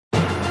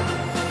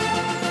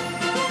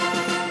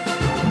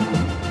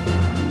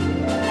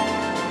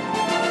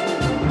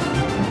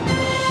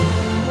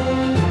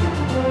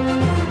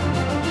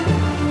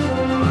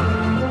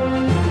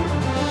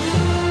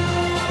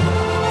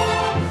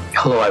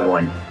Hello,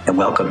 everyone, and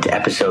welcome to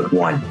episode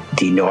 1,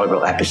 the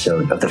inaugural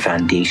episode of the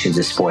Foundations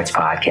of Sports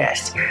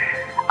podcast.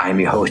 I'm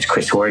your host,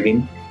 Chris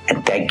Horgan,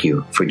 and thank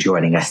you for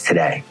joining us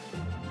today.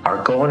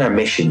 Our goal and our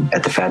mission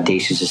at the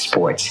Foundations of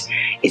Sports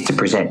is to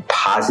present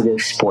positive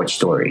sports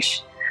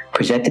stories,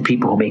 present the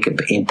people who make an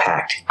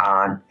impact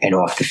on and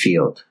off the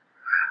field,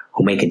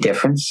 who make a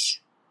difference,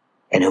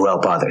 and who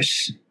help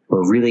others.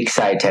 We're really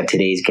excited to have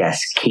today's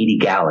guest, Katy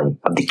Galli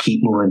of the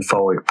Keep Moving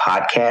Forward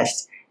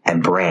podcast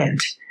and brand.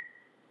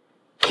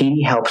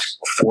 Katy helps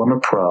former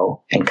pro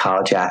and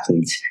college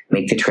athletes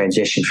make the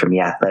transition from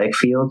the athletic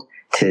field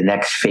to the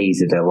next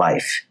phase of their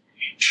life.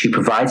 She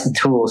provides the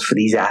tools for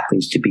these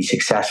athletes to be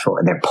successful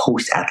in their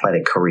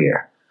post-athletic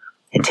career.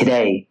 And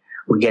today,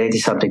 we get into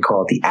something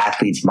called the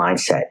athlete's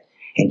mindset.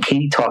 And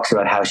Katy talks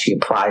about how she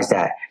applies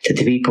that to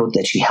the people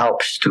that she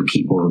helps through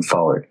Keep Moving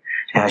Forward,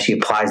 and how she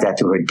applies that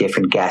to her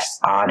different guests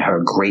on her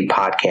great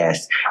podcast,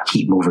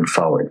 Keep Moving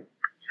Forward.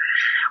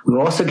 We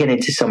also get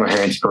into some of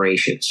her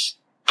inspirations.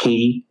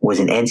 Katy was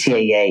an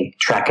NCAA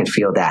track and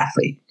field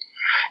athlete,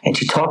 and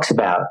she talks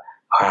about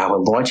how her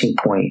launching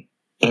point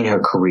in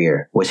her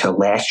career was her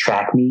last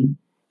track meet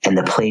and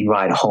the plane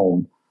ride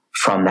home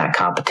from that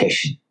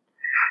competition.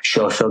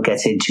 She also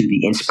gets into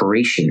the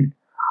inspiration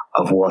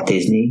of Walt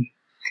Disney,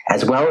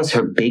 as well as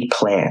her big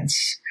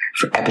plans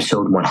for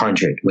episode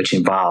 100, which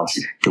involves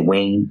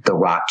Dwayne "The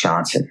Rock"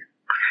 Johnson.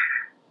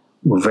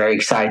 We're very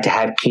excited to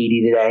have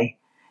Katy today.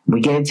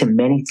 We get into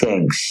many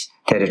things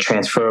that are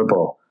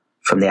transferable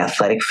from the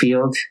athletic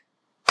field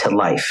to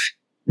life.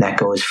 And that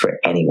goes for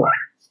anyone.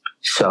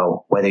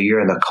 So whether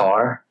you're in the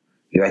car,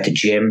 you're at the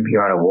gym,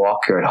 you're on a walk,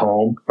 you're at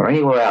home, or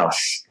anywhere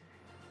else,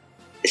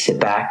 sit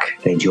back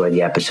and enjoy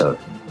the episode.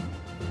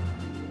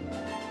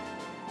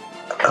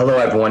 Hello,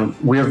 everyone.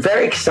 We're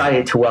very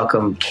excited to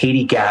welcome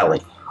Katy Galli,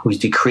 who's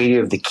the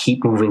creator of the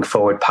Keep Moving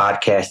Forward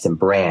podcast and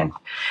brand.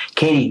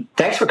 Katy,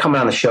 thanks for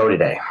coming on the show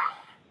today.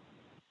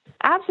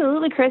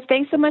 Absolutely, Chris.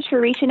 Thanks so much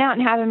for reaching out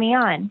and having me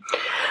on.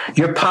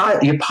 Your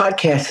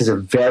podcast has a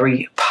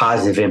very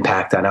positive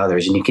impact on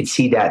others, and you can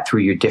see that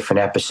through your different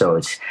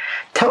episodes.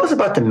 Tell us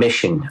about the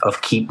mission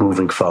of Keep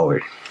Moving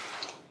Forward.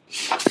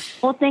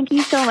 Well, thank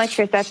you so much,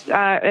 Chris. That's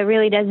it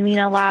really does mean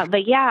a lot.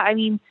 But yeah, I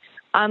mean,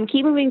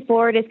 Keep Moving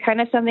Forward is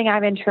kind of something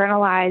I've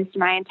internalized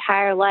my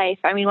entire life.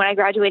 I mean, when I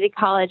graduated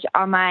college,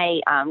 on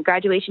my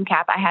graduation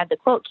cap, I had the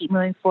quote, "Keep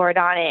Moving Forward"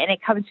 on it, and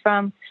it comes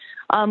from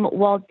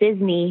Walt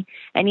Disney.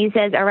 And he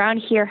says, "Around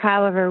here,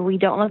 however, we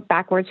don't look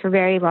backwards for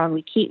very long.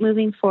 We keep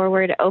moving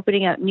forward,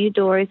 opening up new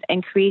doors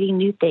and creating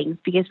new things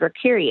because we're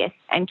curious,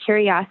 and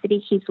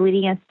curiosity keeps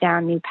leading us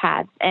down new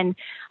paths." And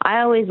I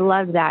always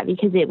loved that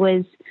because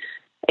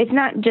it's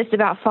not just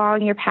about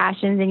following your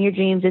passions and your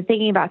dreams and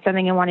thinking about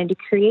something and wanting to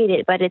create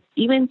it, but it's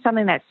even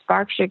something that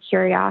sparks your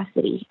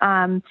curiosity.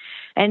 And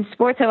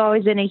sports have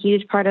always been a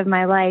huge part of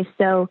my life.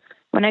 So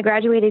when I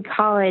graduated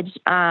college,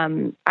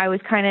 I was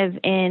kind of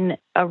in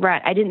a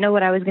rut. I didn't know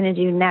what I was going to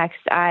do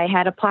next. I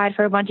had applied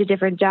for a bunch of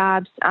different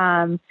jobs,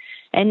 and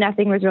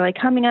nothing was really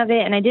coming of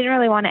it. And I didn't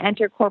really want to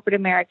enter corporate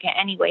America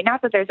anyway.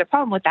 Not that there's a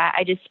problem with that.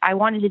 I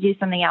wanted to do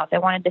something else. I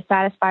wanted to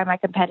satisfy my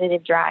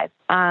competitive drive.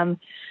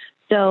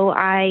 So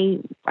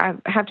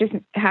after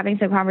having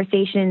some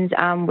conversations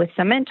with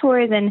some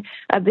mentors, and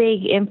a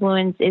big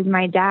influence is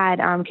my dad,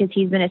 because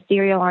he's been a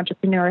serial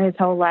entrepreneur his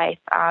whole life.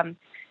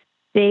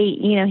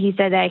 He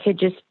said that I could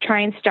just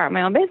try and start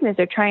my own business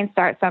or try and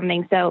start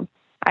something. So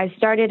I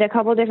started a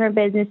couple different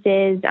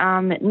businesses.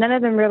 None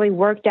of them really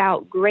worked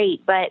out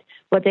great, but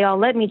what they all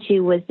led me to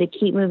was the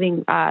Keep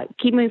Moving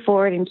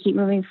Forward and Keep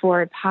Moving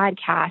Forward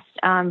podcast.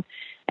 And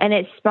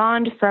it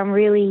spawned from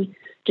really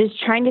just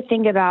trying to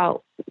think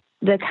about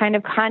the kind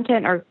of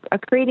content or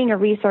creating a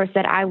resource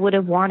that I would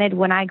have wanted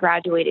when I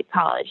graduated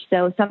college.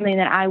 So something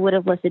that I would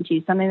have listened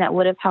to, something that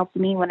would have helped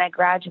me when I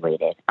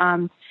graduated.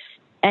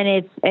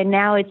 And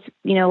now it's,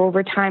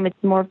 over time it's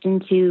morphed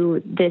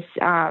into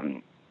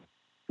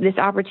this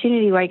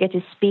opportunity where I get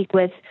to speak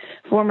with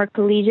former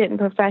collegiate and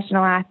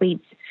professional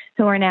athletes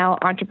who are now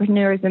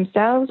entrepreneurs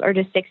themselves or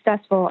just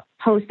successful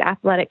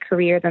post-athletic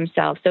career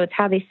themselves. So it's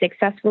how they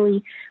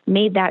successfully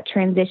made that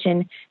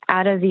transition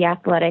out of the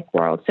athletic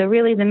world. So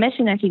really the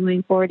mission of Keep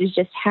Moving Forward is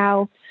just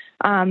how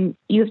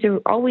you have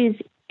to always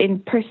in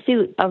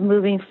pursuit of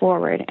moving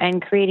forward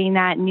and creating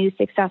that new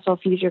successful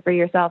future for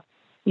yourself.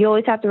 You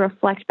always have to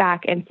reflect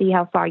back and see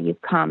how far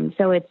you've come.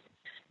 So it's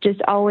just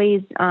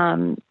always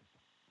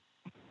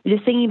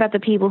just thinking about the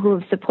people who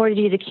have supported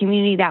you, the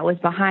community that was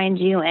behind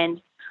you. And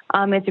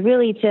it's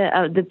really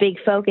the big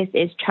focus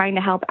is trying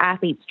to help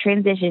athletes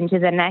transition to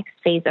the next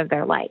phase of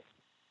their life.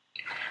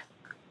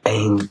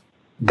 And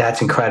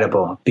that's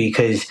incredible,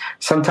 because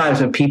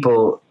sometimes when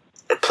people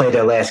play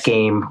their last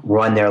game,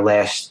 run their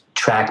last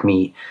track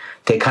meet,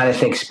 they kind of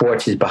think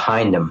sports is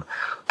behind them.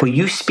 But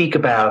you speak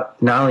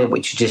about not only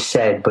what you just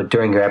said, but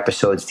during your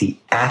episodes, the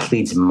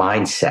athlete's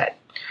mindset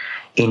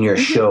in your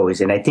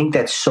shows. And I think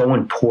that's so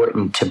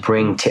important to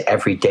bring to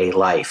everyday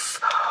life.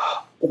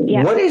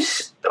 Yeah.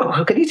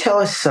 Could you tell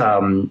us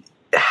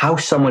how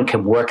someone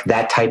can work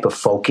that type of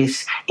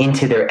focus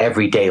into their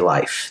everyday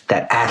life,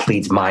 that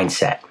athlete's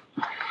mindset?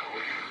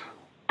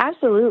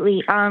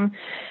 Absolutely.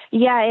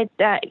 Yeah,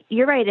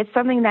 you're right. It's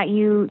something that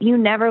you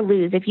never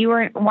lose. If you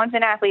were once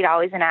an athlete,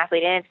 always an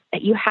athlete, and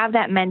you have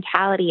that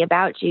mentality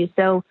about you.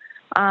 So,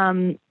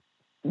 from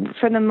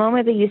the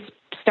moment that you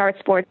start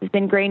sports, it's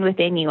ingrained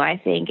within you. I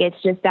think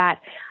it's just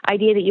that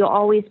idea that you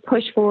always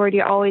push forward,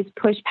 you always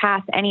push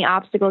past any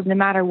obstacles, no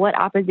matter what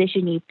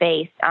opposition you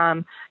face.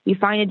 You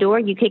find a door,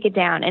 you kick it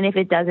down, and if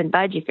it doesn't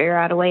budge, you figure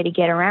out a way to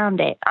get around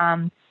it.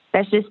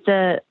 That's just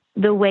the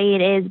way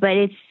it is. But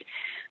it's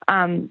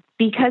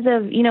because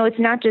of, it's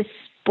not just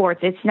sports.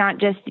 It's not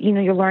just,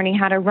 you're learning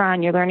how to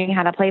run, you're learning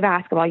how to play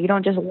basketball. You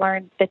don't just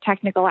learn the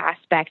technical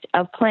aspect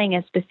of playing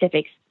a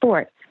specific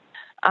sport.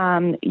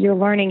 You're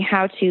learning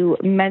how to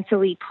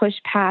mentally push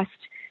past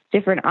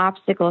different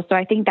obstacles. So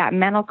I think that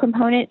mental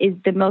component is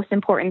the most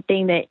important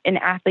thing that an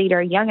athlete,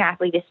 or a young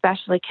athlete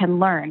especially, can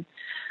learn.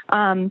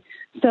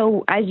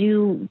 So as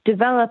you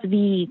develop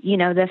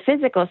the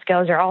physical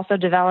skills, you're also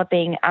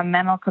developing a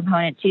mental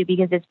component too,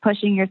 because it's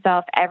pushing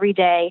yourself every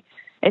day.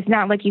 It's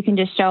not like you can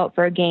just show up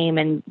for a game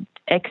and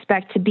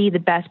expect to be the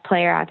best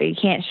player out there. You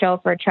can't show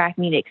up for a track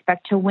meet and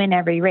expect to win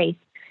every race.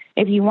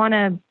 If you want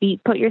to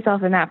put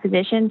yourself in that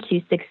position to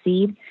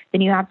succeed,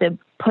 then you have to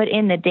put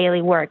in the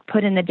daily work,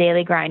 put in the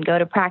daily grind, go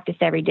to practice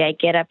every day,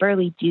 get up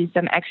early, do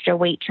some extra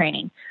weight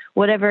training,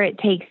 whatever it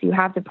takes. You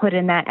have to put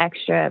in that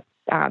extra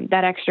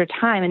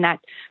time, and that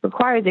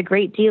requires a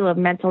great deal of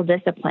mental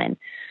discipline.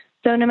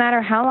 So no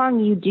matter how long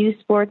you do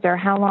sports, or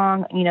how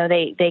long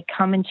they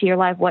come into your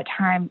life, what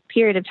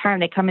period of time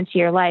they come into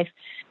your life,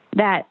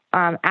 that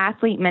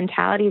athlete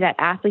mentality, that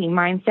athlete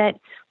mindset,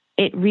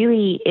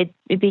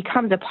 it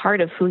becomes a part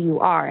of who you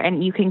are,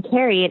 and you can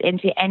carry it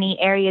into any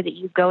area that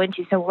you go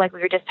into. So like we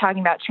were just talking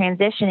about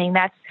transitioning,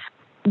 that's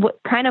what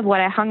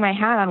I hung my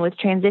hat on, was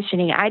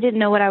transitioning. I didn't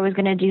know what I was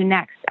going to do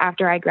next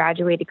after I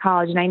graduated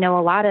college. And I know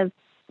a lot of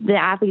the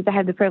athletes I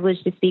had the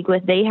privilege to speak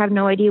with, they have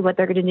no idea what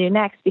they're going to do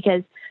next,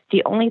 because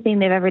the only thing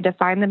they've ever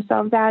defined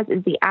themselves as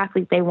is the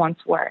athlete they once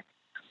were.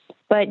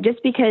 But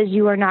just because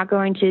you are not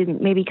going to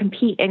maybe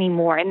compete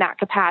anymore in that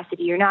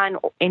capacity, you're not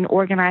in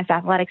organized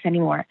athletics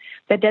anymore,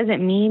 that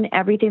doesn't mean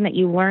everything that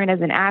you learn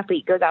as an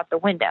athlete goes out the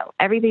window.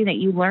 Everything that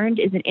you learned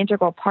is an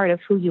integral part of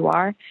who you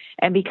are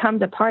and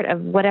becomes a part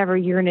of whatever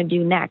you're going to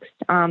do next.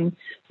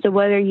 So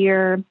whether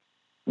you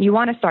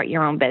want to start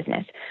your own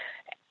business,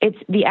 it's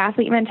the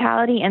athlete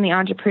mentality and the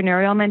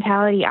entrepreneurial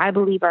mentality, I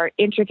believe, are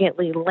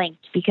intricately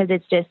linked, because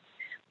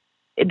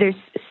there's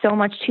so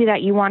much to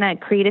that. You want to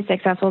create a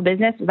successful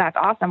business. That's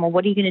awesome. Well,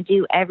 what are you going to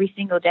do every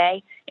single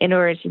day in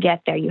order to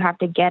get there? You have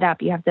to get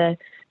up. You have to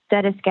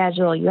set a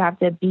schedule. You have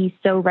to be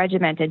so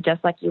regimented,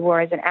 just like you were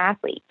as an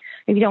athlete.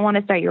 If you don't want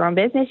to start your own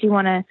business, you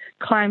want to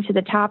climb to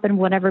the top in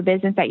whatever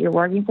business that you're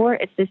working for,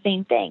 it's the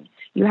same thing.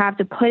 You have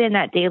to put in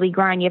that daily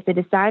grind. You have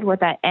to decide what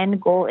that end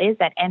goal is,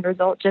 that end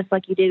result, just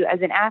like you do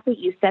as an athlete.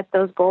 You set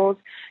those goals.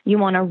 You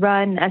want to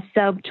run a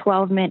sub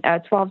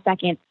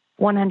 12-second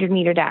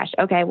 100-meter dash.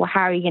 Okay, well,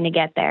 how are you going to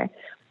get there?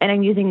 And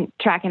I'm using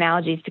track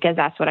analogies because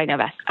that's what I know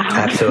best.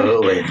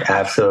 Absolutely.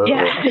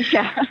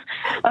 Yeah.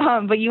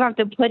 But you have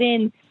to put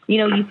in,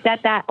 you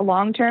set that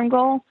long-term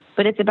goal,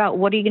 but it's about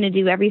what are you going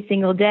to do every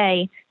single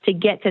day to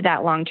get to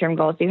that long-term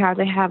goal. So you have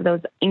to have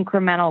those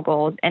incremental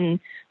goals. And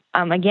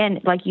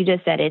again, like you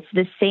just said, it's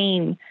the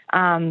same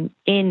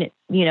in,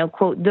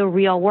 quote, the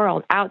real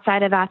world.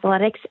 Outside of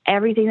athletics,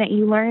 everything that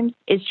you learned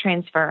is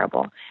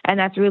transferable. And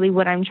that's really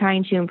what I'm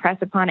trying to impress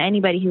upon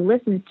anybody who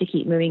listens to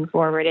keep moving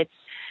forward. It's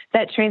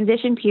that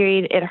transition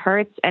period. It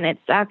hurts and it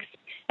sucks.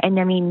 And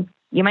I mean,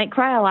 you might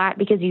cry a lot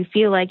because you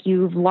feel like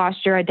you've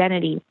lost your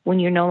identity when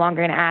you're no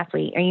longer an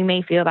athlete, or you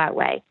may feel that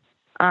way.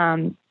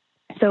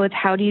 So it's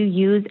how do you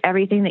use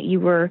everything that you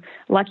were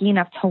lucky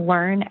enough to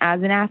learn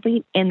as an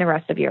athlete in the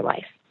rest of your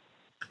life?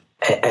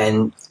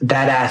 And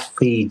that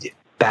athlete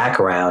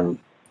background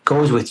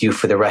goes with you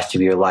for the rest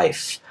of your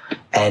life.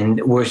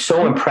 And we're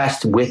so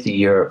impressed with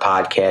your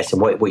podcast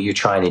and what you're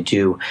trying to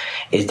do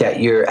is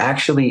that you're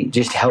actually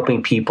just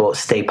helping people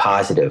stay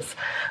positive.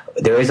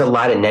 There is a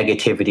lot of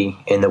negativity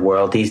in the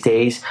world these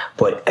days,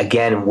 but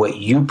again, what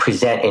you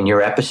present in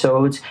your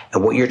episodes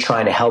and what you're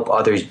trying to help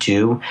others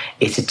do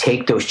is to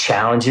take those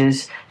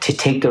challenges, to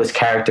take those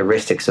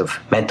characteristics of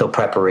mental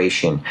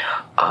preparation,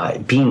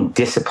 being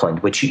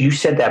disciplined, which you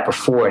said that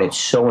before, and it's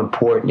so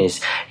important,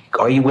 is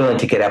are you willing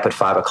to get up at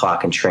 5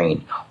 o'clock and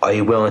train? Are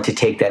you willing to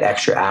take that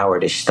extra hour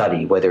to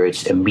study, whether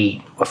it's a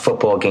meet, a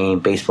football game,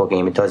 baseball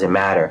game, it doesn't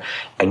matter.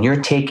 And you're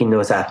taking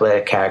those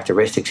athletic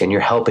characteristics and you're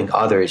helping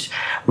others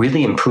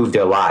really improve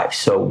their lives.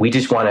 So we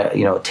just want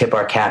to, tip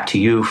our cap to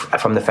you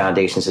from the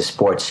Foundations of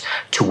Sports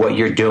to what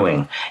you're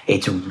doing.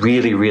 It's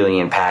really, really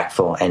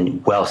impactful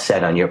and well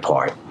said on your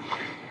part.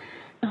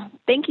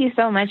 Thank you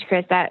so much,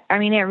 Chris. It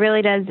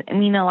really does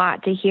mean a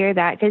lot to hear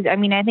that, because, I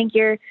think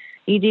you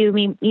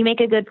make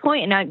a good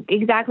point, and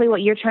exactly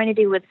what you're trying to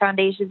do with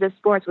Foundations of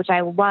Sports, which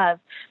I love.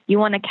 You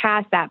want to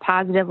cast that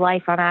positive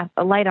light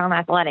on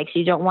athletics.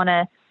 You don't want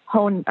to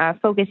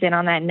focus in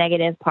on that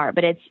negative part.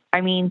 But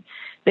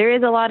there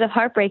is a lot of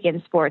heartbreak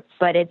in sports,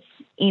 but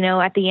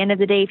at the end of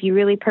the day, if you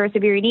really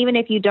persevere, and even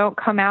if you don't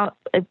come out,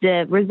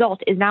 the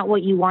result is not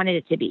what you wanted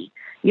it to be,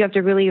 you have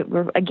to really,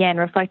 again,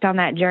 reflect on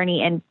that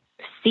journey and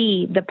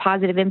see the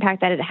positive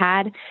impact that it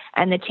had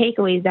and the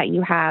takeaways that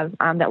you have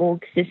that will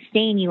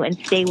sustain you and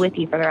stay with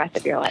you for the rest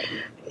of your life.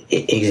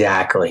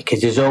 Exactly,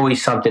 because there's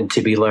always something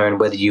to be learned,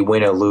 whether you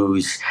win or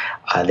lose.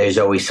 There's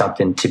always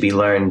something to be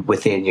learned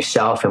within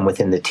yourself and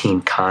within the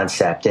team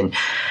concept. And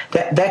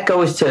that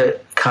goes to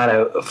kind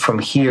of from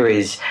here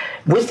is,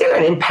 was there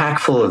an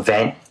impactful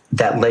event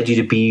that led you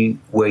to be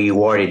where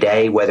you are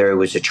today, whether it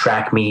was a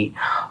track meet,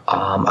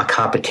 a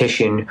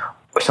competition,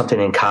 or something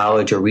in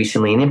college, or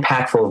recently, an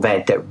impactful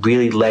event that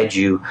really led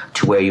you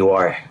to where you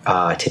are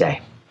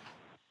today?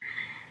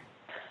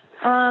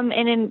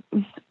 An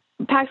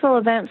impactful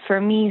event for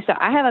me, so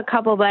I have a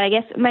couple, but I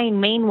guess my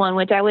main one,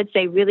 which I would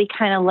say really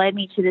kind of led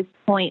me to this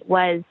point,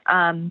 was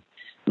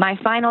my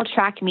final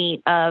track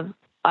meet of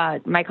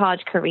my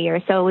college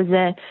career. So it was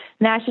the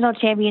national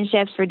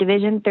championships for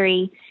Division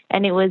III,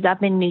 and it was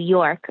up in New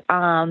York.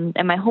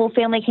 And my whole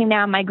family came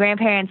down. My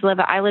grandparents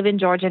I live in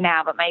Georgia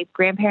now, but my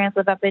grandparents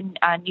live up in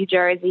New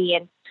Jersey,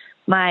 and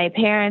my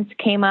parents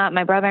came up,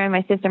 my brother and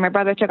my sister. My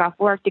brother took off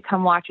work to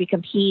come watch me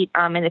compete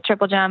in the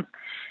triple jump.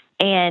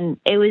 And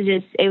it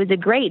was a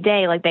great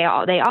day. Like they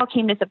all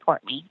came to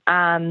support me.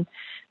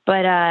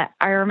 But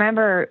I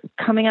remember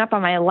coming up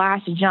on my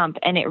last jump,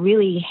 and it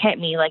really hit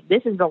me like,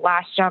 this is the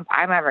last jump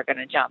I'm ever going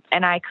to jump.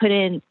 And I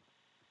couldn't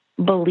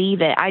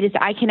believe it.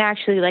 I can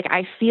actually, like,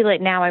 I feel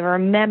it now. I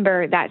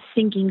remember that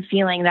sinking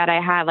feeling that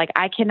I had. Like,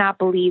 I cannot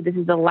believe this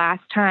is the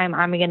last time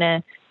I'm going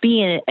to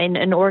be in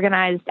an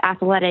organized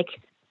athletic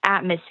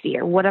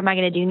atmosphere. What am I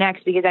going to do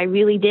next? Because I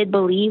really did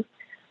believe,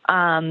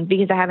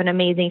 because I have an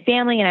amazing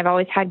family and I've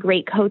always had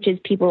great coaches,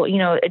 people,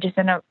 just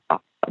in a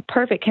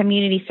perfect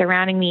community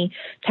surrounding me,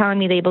 telling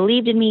me they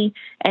believed in me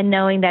and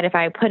knowing that if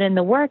I put in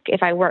the work,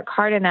 if I work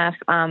hard enough,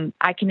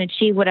 I can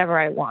achieve whatever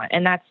I want.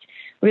 And that's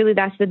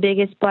the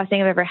biggest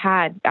blessing I've ever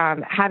had,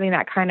 having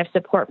that kind of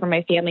support from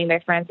my family, my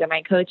friends, and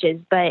my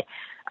coaches. But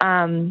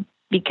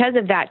because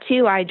of that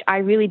too, I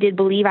really did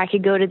believe I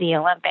could go to the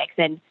Olympics.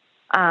 And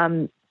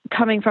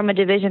coming from a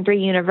Division III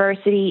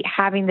university,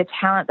 having the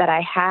talent that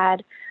I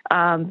had,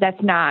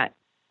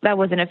 that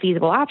wasn't a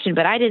feasible option,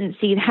 but I didn't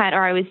see that,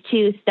 or I was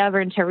too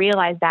stubborn to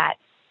realize that.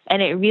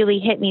 And it really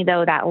hit me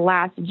though, that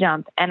last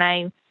jump. And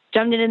I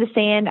jumped into the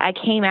sand. I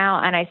came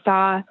out and I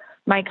saw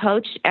my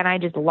coach and I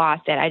just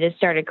lost it. I just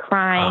started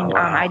crying. Oh,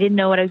 wow. I didn't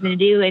know what I was going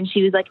to do. And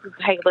she was like,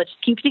 hey, let's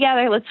keep it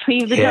together. Let's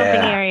leave the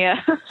jumping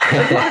area.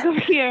 Let's walk over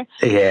here.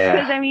 Yeah.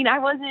 Because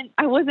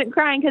I wasn't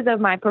crying because of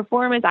my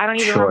performance. I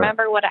don't even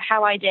remember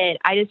how I did.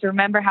 I just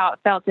remember how it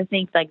felt to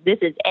think like, this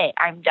is it.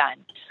 I'm done.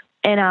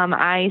 And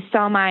I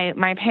saw my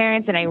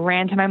parents and I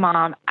ran to my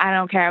mom. I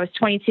don't care. I was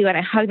 22 and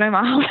I hugged my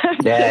mom.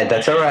 Yeah,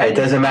 that's all right. It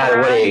doesn't matter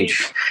what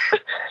age.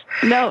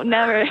 No,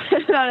 never.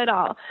 Not at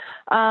all.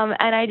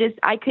 And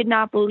I could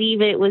not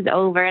believe it was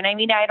over. And I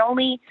mean, I'd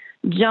only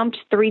jumped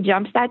 3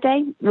 jumps that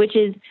day, which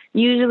is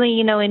usually,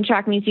 in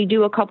track meets, you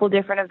do a couple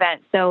different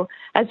events. So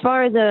as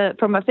far as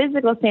from a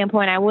physical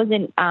standpoint, I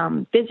wasn't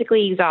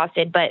physically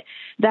exhausted, but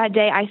that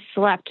day I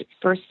slept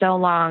for so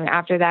long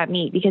after that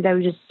meet because I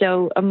was just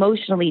so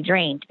emotionally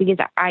drained because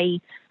I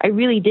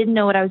really didn't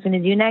know what I was going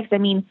to do next. I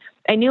mean,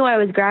 I knew I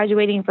was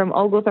graduating from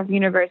Oglethorpe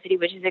University,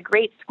 which is a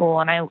great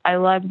school, and I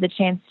loved the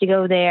chance to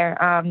go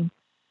there.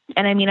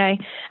 And I mean, I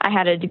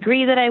had a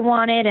degree that I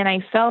wanted, and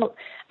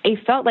it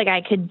felt like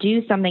I could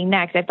do something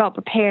next. I felt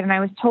prepared, and I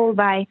was told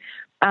by,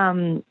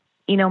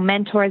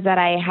 mentors that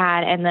I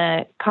had and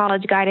the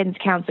college guidance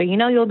counselor,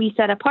 you'll be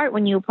set apart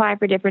when you apply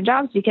for different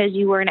jobs because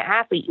you were an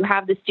athlete. You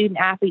have the student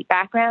athlete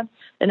background,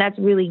 and that's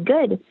really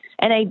good.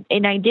 And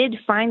I did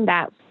find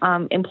that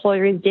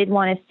employers did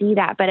want to see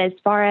that. But as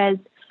far as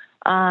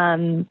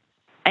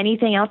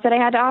anything else that I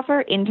had to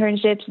offer,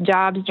 internships,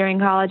 jobs during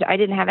college, I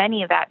didn't have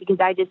any of that because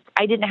I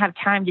didn't have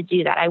time to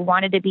do that. I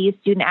wanted to be a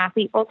student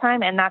athlete full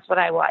time, and that's what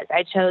I was.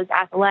 I chose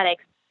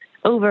athletics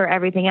over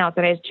everything else,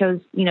 and I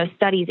chose,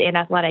 studies in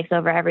athletics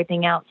over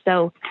everything else.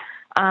 So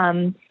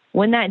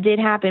when that did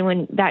happen,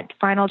 when that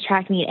final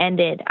track meet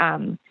ended,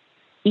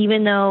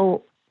 even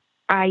though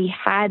I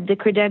had the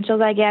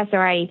credentials, I guess,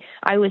 or I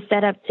was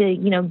set up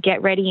to,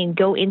 get ready and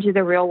go into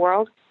the real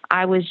world,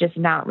 I was just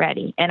not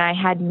ready. And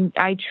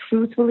I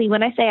truthfully,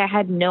 when I say I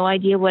had no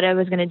idea what I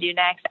was going to do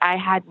next, I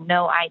had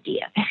no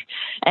idea.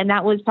 And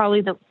that was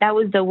probably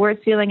the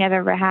worst feeling I've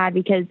ever had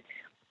because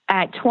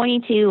at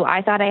 22,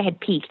 I thought I had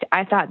peaked.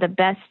 I thought the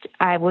best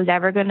I was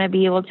ever going to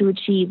be able to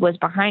achieve was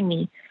behind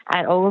me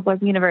at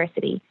Oglethorpe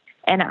University.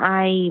 And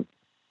that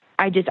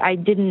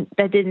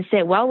didn't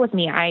sit well with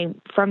me.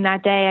 From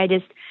that day,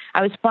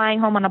 I was flying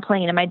home on a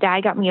plane and my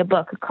dad got me a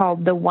book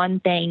called The One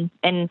Thing.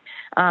 And,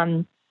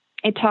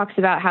 it talks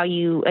about how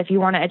if you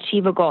want to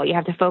achieve a goal, you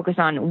have to focus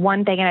on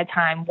one thing at a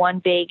time, one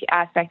big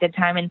aspect at a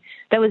time. And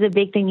that was a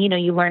big thing,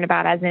 you learn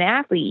about as an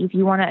athlete. If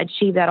you want to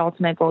achieve that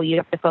ultimate goal, you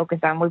have to focus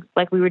on,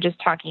 like we were just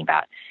talking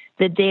about,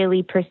 the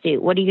daily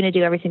pursuit. What are you going to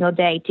do every single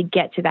day to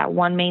get to that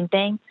one main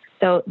thing?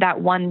 So that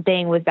one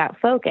thing was that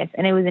focus.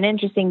 And it was an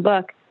interesting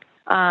book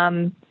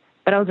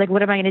But I was like,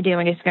 what am I going to do? Am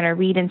I just going to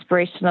read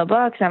inspirational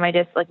books? Am I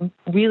just like,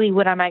 really,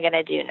 what am I going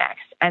to do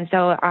next? And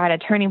so I had a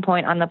turning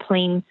point on the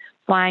plane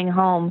flying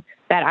home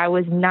that I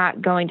was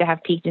not going to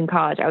have peaked in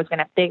college. I was going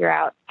to figure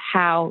out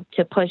how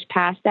to push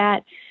past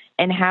that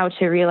and how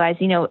to realize,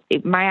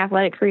 my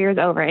athletic career is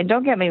over. And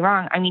don't get me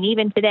wrong. I mean,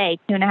 even today,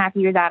 2.5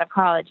 years out of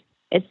college,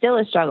 it's still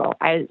a struggle.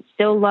 I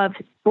still love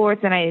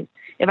sports, and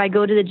if I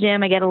go to the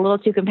gym, I get a little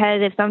too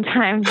competitive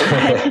sometimes.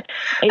 But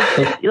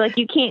it's like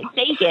you can't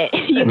fake it.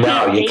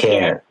 You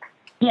can't.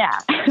 Yeah.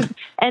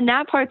 And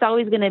that part's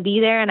always going to be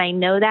there, and I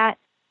know that.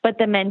 But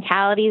the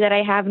mentality that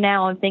I have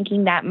now, I'm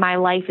thinking that my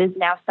life is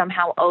now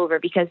somehow over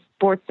because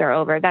sports are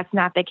over. That's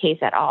not the case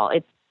at all.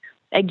 It's,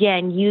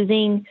 again,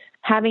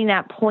 having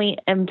that point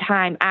in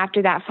time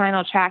after that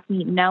final track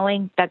meet,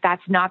 knowing that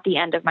that's not the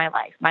end of my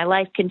life. My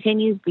life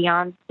continues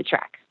beyond the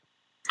track.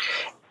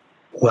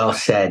 Well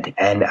said.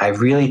 And I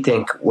really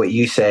think what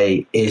you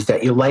say is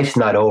that your life's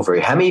not over.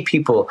 How many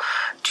people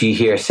do you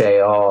hear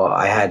say, oh,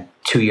 I had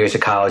 2 years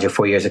of college or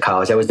 4 years of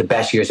college. That was the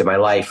best years of my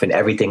life, and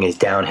everything is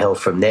downhill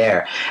from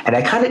there. And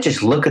I kind of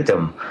just look at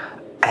them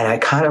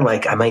and I'm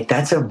like,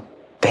 that's a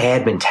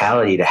bad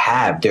mentality to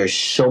have. There's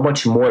so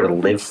much more to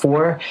live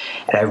for.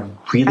 And I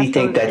really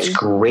think that's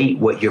great.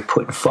 What you're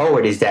putting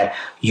forward is that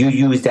you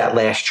use that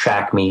last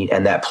track meet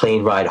and that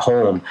plane ride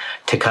home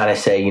to kind of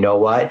say, you know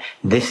what,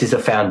 this is a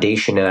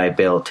foundation that I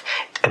built.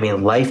 I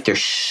mean, life,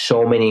 there's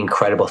so many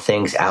incredible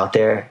things out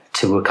there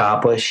to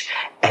accomplish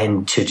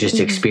and to just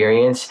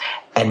experience.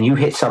 And you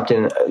hit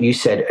something, you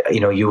said,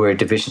 you were a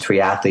Division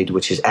III athlete,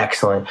 which is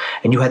excellent.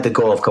 And you had the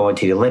goal of going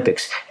to the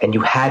Olympics, and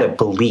you had a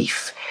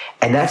belief.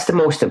 And that's the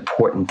most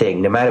important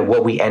thing. No matter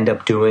what we end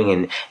up doing,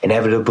 and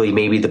inevitably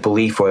maybe the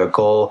belief or a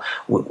goal,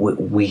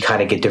 we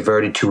kind of get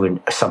diverted to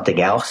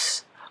something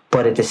else.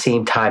 But at the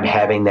same time,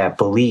 having that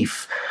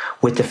belief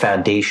with the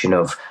foundation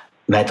of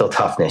mental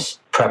toughness,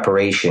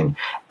 preparation,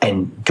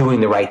 and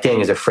doing the right thing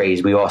is a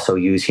phrase we also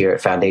use here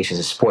at Foundations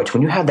of Sports.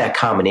 When you have that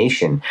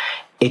combination,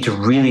 it's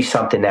really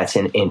something that's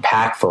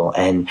impactful,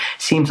 and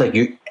seems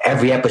like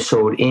every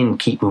episode in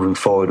Keep Moving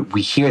Forward,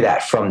 we hear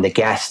that from the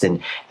guest,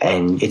 and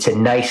it's a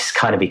nice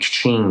kind of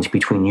exchange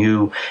between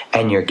you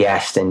and your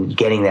guest and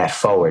getting that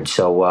forward.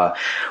 So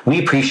we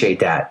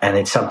appreciate that, and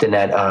it's something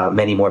that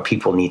many more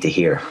people need to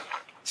hear.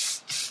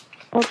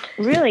 Well,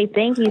 really,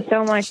 thank you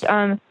so much.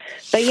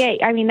 But yeah,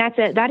 I mean,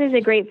 that is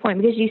a great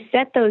point, because you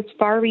set those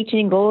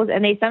far-reaching goals,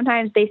 and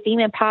sometimes they seem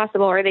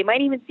impossible, or they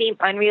might even seem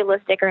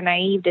unrealistic or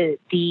naive to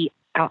the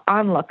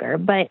onlooker.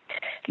 But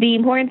the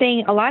important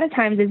thing a lot of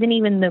times isn't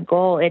even the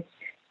goal. It's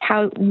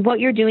what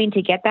you're doing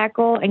to get that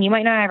goal. And you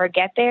might not ever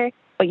get there,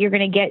 but you're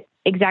going to get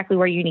exactly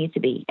where you need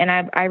to be. And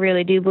I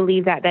really do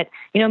believe that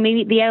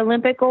maybe the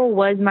Olympic goal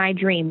was my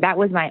dream. That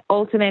was my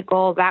ultimate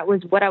goal. That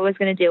was what I was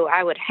going to do.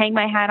 I would hang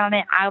my hat on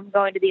it. I'm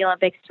going to the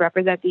Olympics to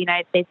represent the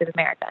United States of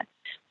America.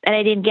 And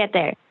I didn't get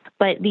there.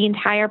 But the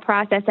entire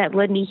process that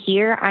led me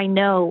here, I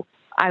know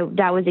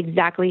that was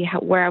exactly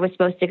where I was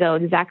supposed to go,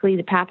 exactly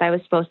the path I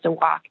was supposed to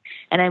walk.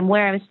 And I'm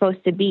where I'm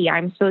supposed to be.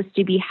 I'm supposed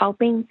to be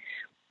helping.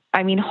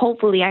 I mean,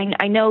 hopefully,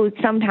 I know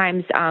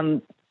sometimes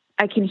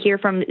I can hear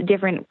from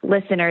different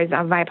listeners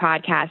of my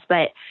podcast,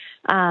 but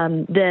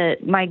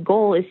my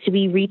goal is to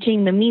be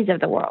reaching the me's of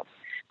the world,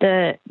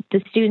 the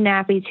student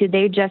athletes who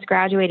they just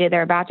graduated,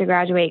 they're about to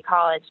graduate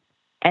college,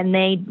 and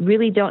they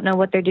really don't know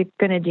what they're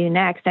going to do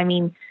next. I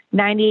mean,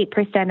 98%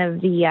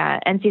 of the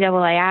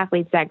NCAA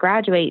athletes that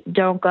graduate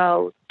don't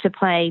go to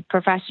play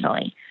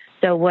professionally.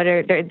 So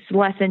it's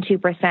less than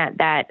 2%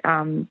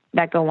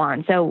 that go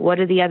on. So what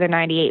do the other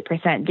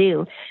 98%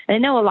 do? And I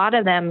know a lot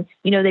of them,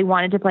 they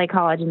wanted to play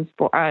college and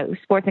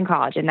sports in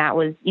college, and that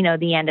was,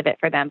 the end of it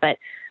for them. But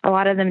a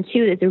lot of them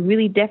too, it's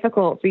really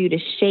difficult for you to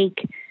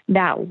shake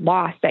that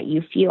loss that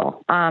you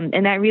feel.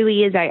 And that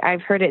really is,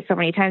 I've heard it so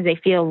many times, they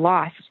feel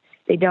lost.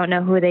 They don't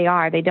know who they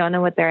are. They don't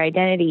know what their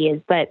identity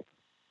is. But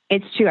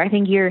it's true. I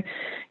think you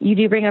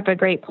do bring up a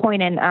great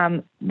point,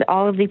 and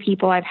all of the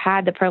people I've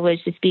had the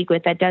privilege to speak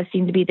with, that does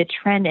seem to be the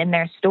trend in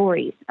their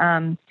stories.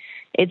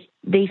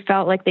 They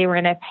felt like they were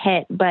in a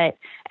pit,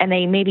 and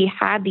they maybe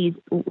had these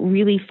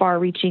really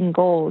far-reaching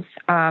goals,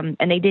 and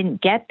they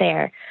didn't get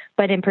there.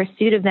 But in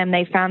pursuit of them,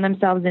 they found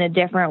themselves in a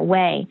different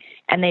way,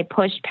 and they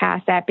pushed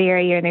past that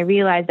barrier, and they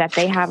realized that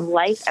they have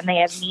life, and they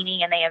have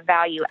meaning, and they have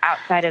value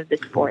outside of the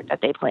sport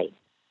that they play.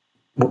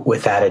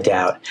 Without a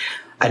doubt.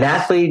 An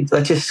athlete,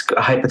 let's just a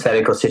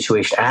hypothetical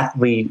situation,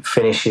 athlete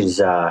finishes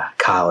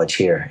college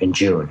here in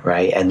June,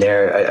 right? And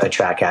they're a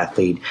track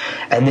athlete,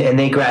 and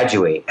they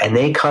graduate, and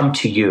they come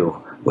to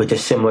you with a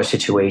similar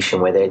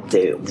situation where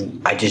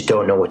I just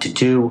don't know what to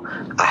do.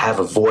 I have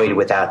a void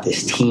without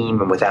this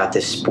team and without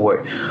this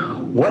sport.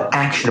 What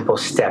actionable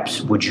steps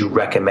would you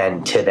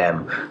recommend to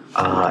them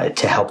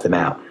to help them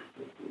out?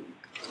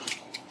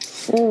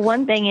 Well,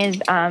 one thing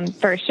is,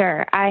 for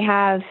sure,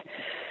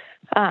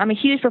 I'm a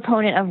huge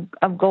proponent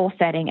of goal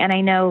setting. And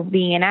I know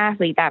being an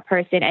athlete, that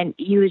person, and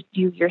you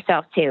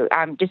yourself too,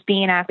 just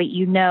being an athlete,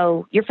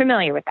 you're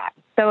familiar with that.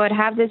 So I would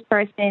have this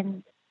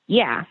person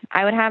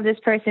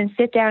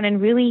sit down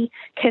and really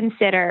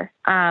consider,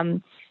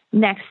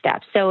 next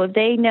steps. So if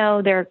they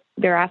know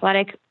their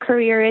athletic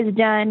career is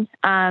done,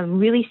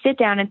 really sit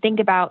down and think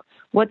about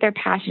what they're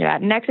passionate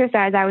about. An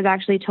exercise I was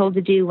actually told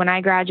to do when I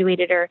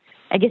graduated, or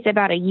I guess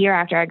about a year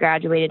after I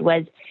graduated,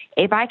 was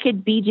if I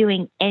could be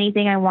doing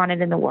anything I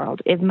wanted in the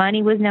world, if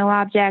money was no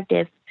object,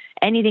 if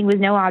anything was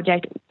no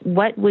object,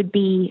 what would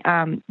be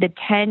the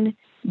 10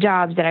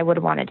 jobs that I would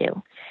want to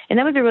do? And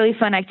that was a really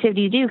fun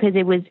activity to do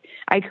because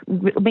I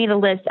made a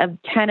list of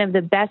 10 of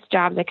the best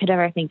jobs I could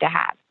ever think to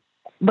have.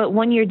 But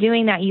when you're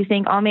doing that, you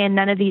think, oh man,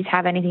 none of these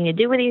have anything to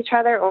do with each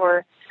other,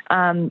 or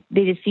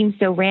they just seem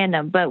so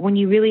random. But when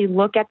you really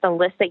look at the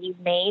list that you've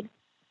made,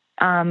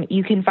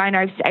 you can find,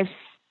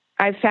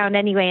 I've found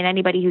anyway, and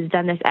anybody who's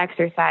done this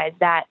exercise,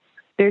 that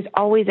there's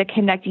always a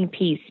connecting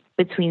piece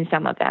between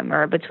some of them,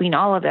 or between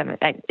all of them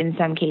in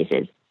some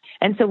cases.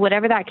 And so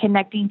whatever that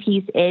connecting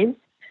piece is,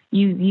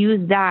 you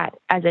use that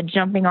as a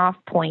jumping off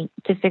point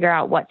to figure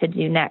out what to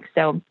do next.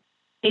 So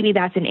maybe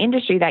that's an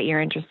industry that you're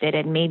interested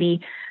in.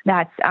 Maybe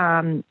that's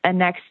a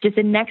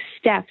next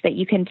step that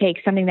you can take,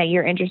 something that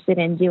you're interested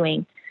in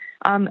doing.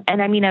 And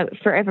I mean,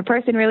 if a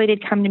person really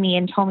did come to me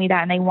and told me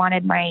that, and they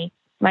wanted my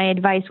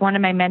advice, wanted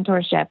my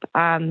mentorship,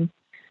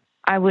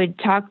 I would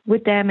talk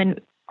with them.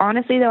 And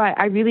honestly, though,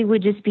 I really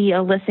would just be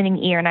a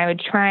listening ear, and I would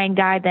try and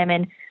guide them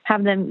and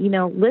have them,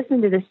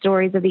 listen to the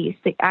stories of these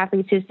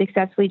athletes who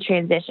successfully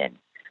transitioned.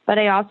 But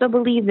I also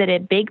believe that a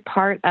big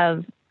part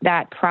of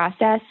that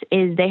process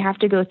is they have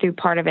to go through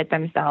part of it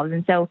themselves.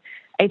 And so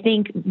I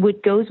think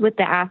what goes with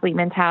the athlete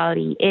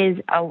mentality is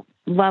a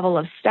level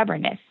of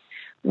stubbornness.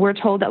 We're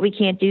told that we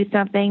can't do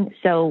something,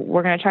 so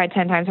we're going to try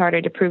 10 times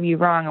harder to prove you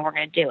wrong, and we're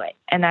going to do it.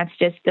 And that's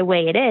just the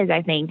way it is,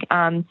 I think.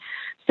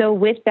 So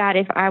with that,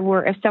 if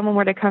someone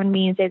were to come to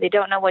me and say they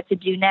don't know what to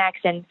do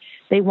next and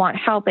they want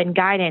help and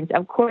guidance,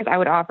 of course I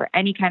would offer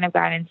any kind of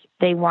guidance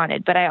they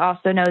wanted. But I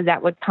also know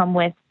that would come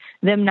with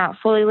them not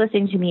fully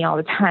listening to me all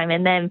the time,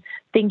 and them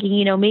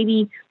thinking,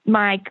 maybe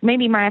my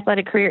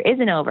athletic career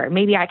isn't over.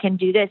 Maybe I can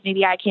do this.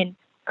 Maybe I can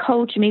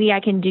coach. Maybe I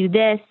can do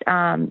this.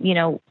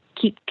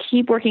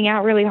 Keep working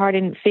out really hard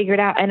and figure it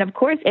out. And of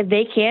course, if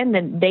they can,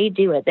 then they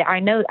do it.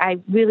 I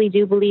really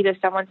do believe if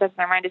someone sets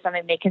their mind to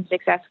something, they can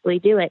successfully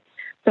do it,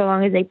 so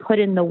long as they put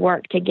in the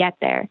work to get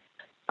there.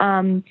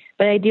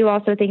 But I do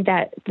also think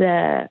that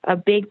a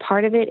big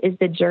part of it is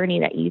the journey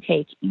that you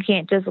take. You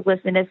can't just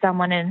listen to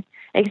someone and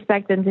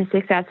expect them to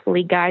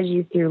successfully guide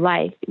you through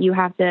life. You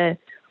have to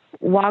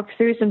walk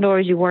through some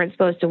doors you weren't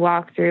supposed to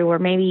walk through, or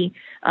maybe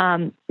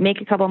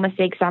make a couple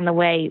mistakes on the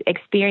way,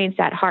 experience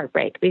that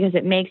heartbreak, because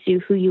it makes you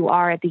who you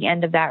are at the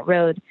end of that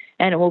road,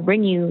 and it will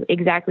bring you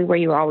exactly where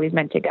you were always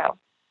meant to go.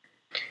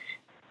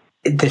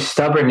 The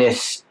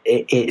stubbornness,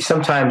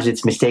 sometimes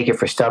it's mistaken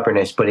for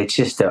stubbornness, but it's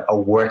just a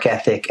work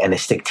ethic and a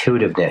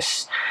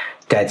stick-to-itiveness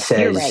that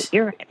says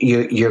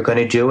you're going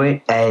to do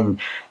it. And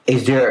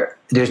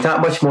there's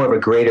not much more of a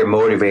greater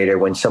motivator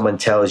when someone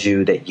tells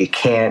you that you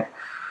can't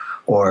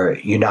or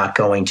you're not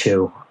going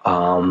to.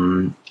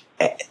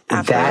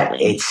 That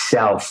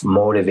itself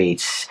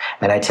motivates.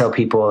 And I tell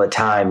people all the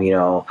time,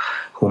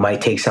 who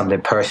might take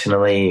something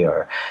personally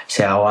or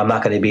say, oh, I'm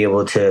not going to be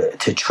able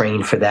to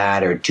train for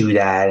that or do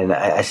that. And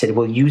I said,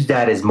 well, use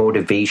that as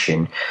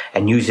motivation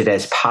and use it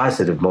as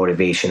positive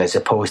motivation, as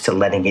opposed to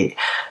letting it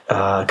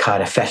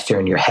kind of fester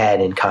in your head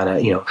and kind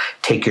of,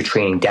 take your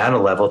training down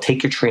a level,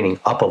 take your training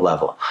up a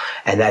level.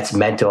 And that's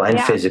mental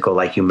and physical,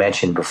 like you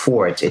mentioned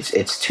before.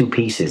 It's two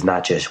pieces,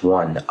 not just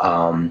one.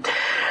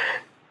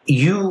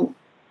 You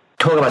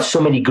talk about so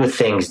many good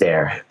things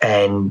there.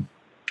 And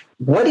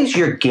what is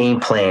your game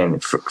plan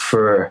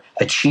for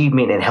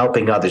achievement and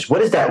helping others? What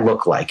does that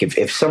look like?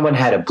 If someone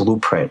had a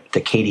blueprint,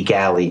 the Katy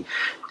Galli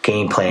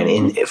game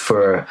plan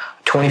for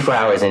 24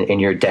 hours in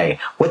your day,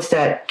 what's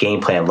that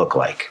game plan look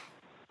like?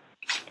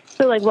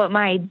 So like what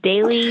my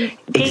daily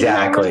game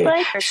plan looks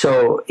like?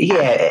 So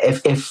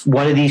if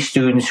one of these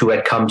students who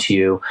had come to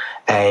you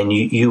and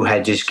you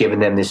had just given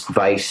them this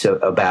advice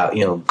about,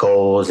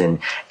 goals and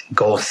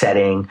goal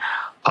setting,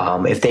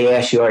 if they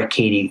ask you, all right,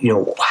 Katy,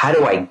 how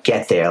do I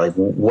get there? Like,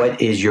 what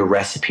is your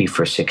recipe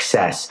for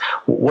success?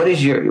 What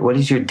is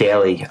your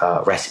daily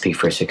recipe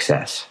for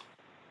success?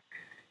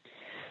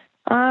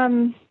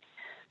 Really,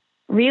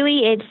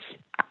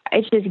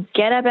 it's just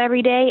get up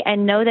every day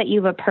and know that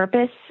you have a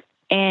purpose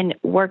and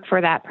work for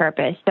that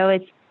purpose. So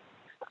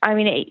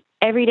every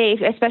day,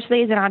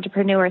 especially as an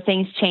entrepreneur,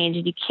 things change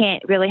and you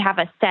can't really have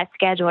a set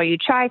schedule, or you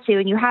try to,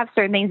 and you have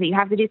certain things that you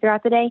have to do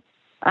throughout the day.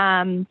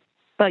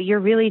 But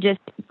you're really just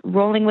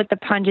rolling with the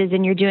punches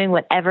and you're doing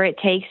whatever it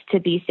takes to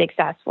be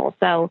successful.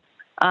 So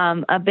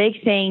a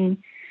big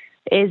thing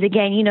is,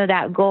 again,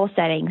 that goal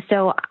setting.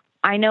 So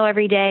I know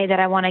every day that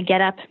I want to get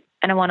up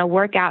and I want to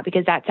work out,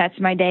 because that sets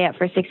my day up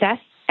for success.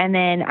 And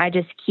then I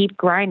just keep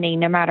grinding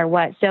no matter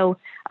what. So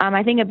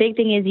I think a big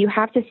thing is you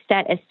have to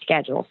set a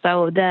schedule.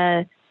 So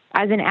as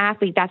an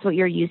athlete, that's what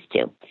you're used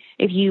to.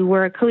 If you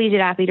were a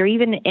collegiate athlete, or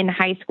even in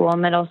high school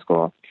and middle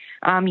school,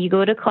 you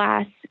go to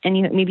class and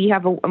maybe you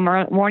have a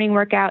morning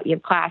workout, you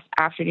have class,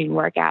 afternoon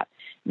workout.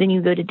 Then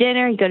you go to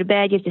dinner, you go to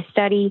bed, you have to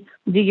study,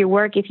 do your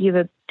work. If you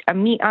have a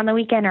meet on the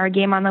weekend or a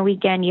game on the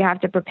weekend, you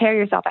have to prepare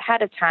yourself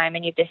ahead of time,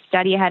 and you have to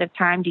study ahead of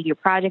time, do your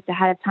projects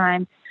ahead of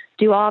time,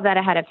 do all of that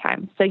ahead of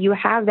time. So you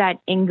have that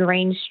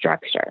ingrained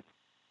structure.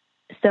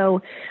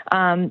 So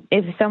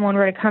if someone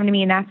were to come to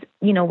me and that's,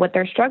 what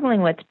they're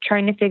struggling with,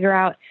 trying to figure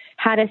out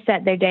how to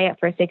set their day up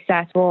for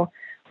success, well,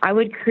 I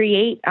would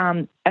create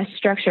a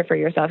structure for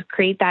yourself,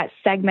 create that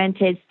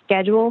segmented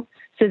schedule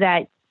so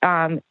that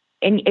as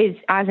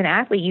an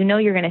athlete,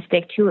 you're going to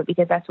stick to it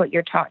because that's what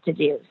you're taught to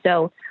do.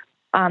 So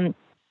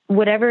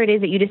whatever it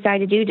is that you decide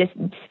to do, just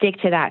stick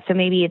to that. So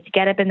maybe it's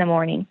get up in the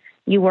morning,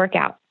 you work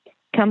out,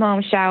 come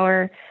home,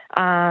 shower,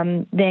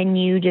 then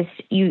you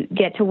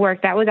get to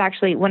work. That was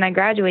actually, when I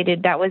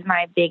graduated, that was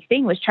my big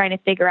thing, was trying to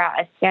figure out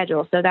a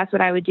schedule. So that's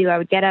what I would do. I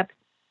would get up,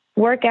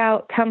 work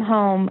out, come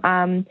home.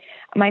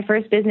 My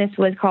first business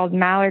was called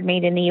Mallard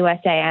Made in the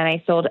USA, and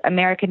I sold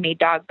American-made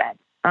dog beds.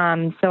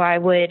 So I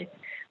would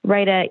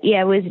write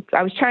I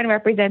was trying to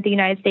represent the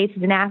United States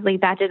as an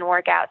athlete. That didn't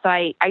work out. So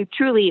I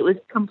truly, it was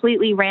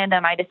completely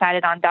random. I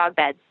decided on dog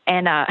beds,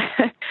 and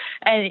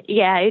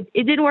it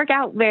didn't work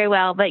out very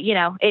well, but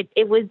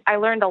I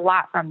learned a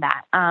lot from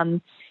that.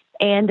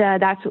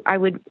 I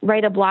would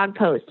write a blog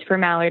post for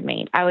Mallard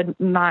Made. I would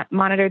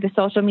monitor the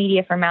social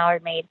media for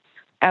Mallard Made.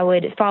 I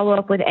would follow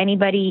up with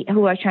anybody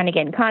who I was trying to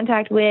get in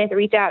contact with,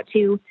 reach out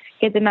to,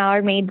 get the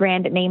Mallard Made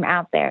brand name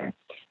out there.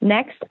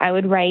 Next, I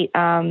would write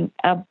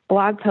a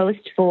blog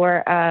post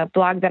for a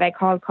blog that I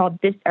called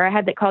This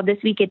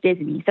Week at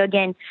Disney. So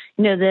again,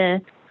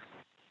 the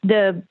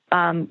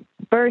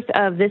birth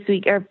of This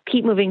Week or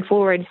Keep Moving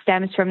Forward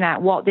stems from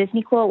that Walt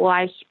Disney quote.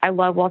 Well, I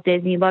love Walt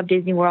Disney, love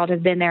Disney World,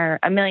 have been there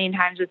a million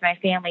times with my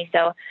family.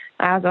 So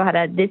I also had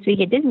a This Week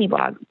at Disney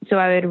blog. So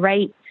I would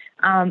write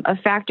a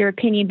factor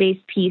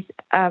opinion-based piece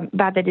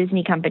about the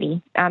Disney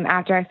company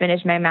after I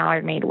finished my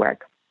Mallard Made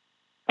work.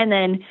 And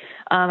then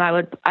I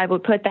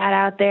would put that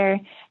out there.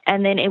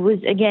 And then it was,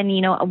 again,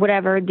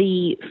 whatever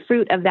the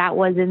fruit of that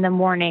was in the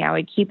morning, I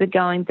would keep it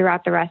going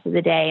throughout the rest of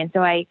the day. And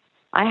so I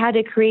had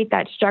to create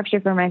that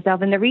structure for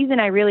myself. And the reason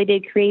I really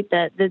did create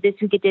the This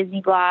Week at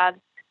Disney blog,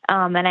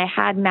 and I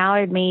had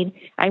Mallard Made,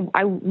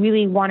 I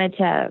really wanted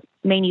to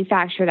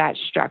manufacture that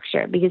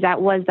structure, because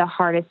that was the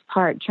hardest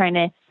part, trying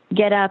to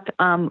get up,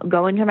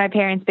 go into my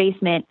parents'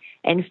 basement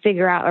and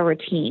figure out a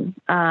routine,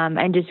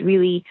 and just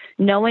really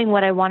knowing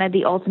what I wanted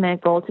the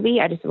ultimate goal to be.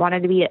 I just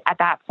wanted to be, at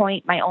that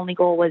point, my only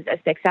goal was a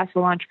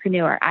successful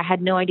entrepreneur. I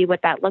had no idea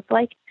what that looked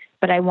like,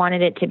 but I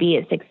wanted it to be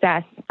a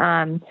success.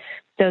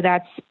 So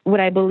that's what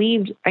I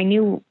believed. I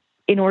knew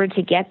in order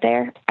to get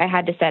there, I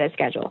had to set a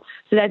schedule.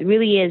 So that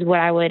really is what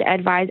I would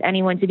advise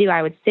anyone to do.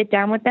 I would sit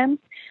down with them.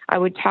 I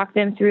would talk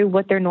them through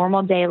what their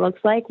normal day looks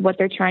like, what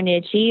they're trying to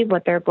achieve,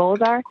 what their goals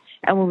are,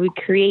 and we would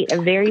create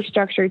a very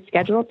structured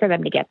schedule for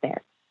them to get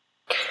there.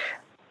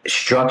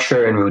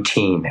 Structure and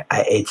routine.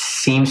 It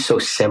seems so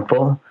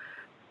simple,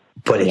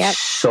 but it's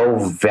so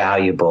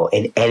valuable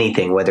in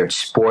anything, whether it's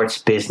sports,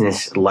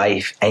 business,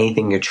 life,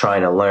 anything you're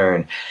trying to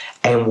learn.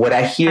 And what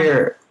I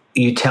hear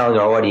you telling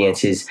our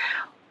audience is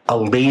a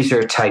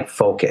laser type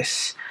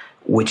focus,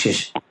 which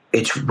is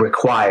it's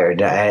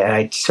required. And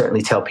I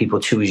certainly tell people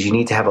too, is you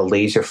need to have a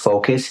laser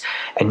focus,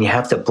 and you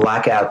have to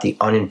block out the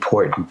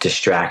unimportant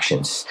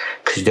distractions,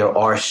 because there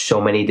are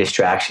so many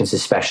distractions,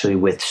 especially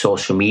with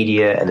social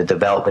media and the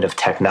development of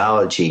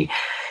technology,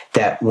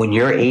 that when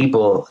you're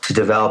able to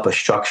develop a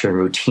structure and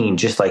routine,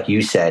 just like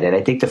you said, and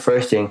I think the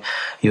first thing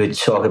you would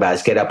talk about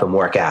is get up and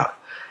work out.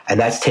 And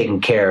that's taking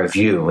care of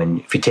you.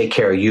 And if you take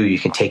care of you, you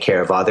can take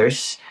care of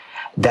others.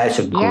 That's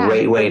a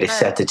great way to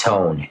set the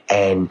tone.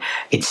 And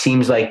it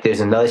seems like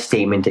there's another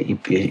statement that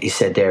you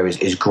said there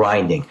is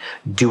grinding,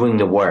 doing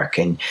the work.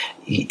 And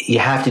you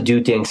have to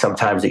do things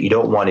sometimes that you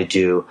don't want to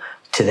do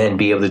to then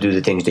be able to do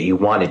the things that you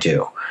want to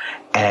do.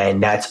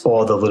 And that's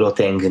all the little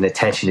things and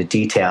attention to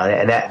detail.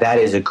 And that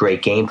is a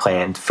great game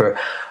plan for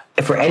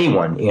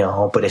anyone,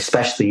 but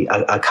especially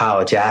a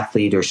college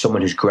athlete or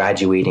someone who's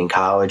graduating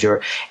college, or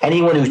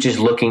anyone who's just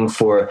looking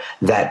for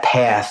that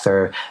path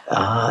or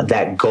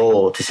that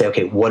goal to say,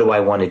 okay, what do I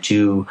want to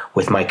do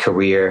with my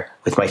career,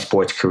 with my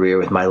sports career,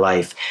 with my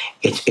life?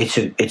 It's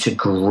a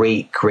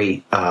great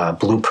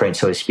blueprint,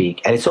 so to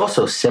speak. And it's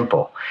also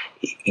simple.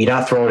 You're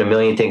not throwing a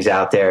million things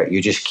out there.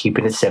 You're just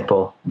keeping it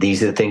simple.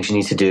 These are the things you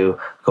need to do.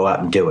 Go out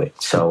and do it.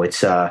 So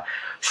it's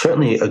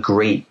certainly a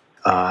great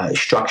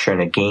structure and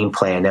a game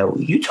plan. Now,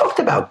 you talked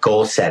about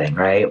goal setting,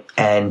 right?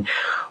 And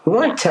we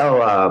want to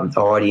tell our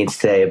audience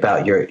today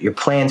about your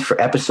plans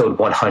for episode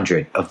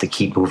 100 of the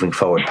Keep Moving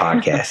Forward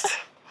podcast.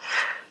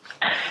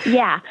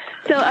 Yeah.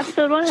 So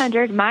episode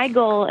 100, my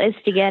goal is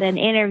to get an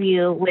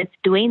interview with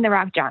Dwayne "The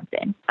Rock"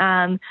 Johnson.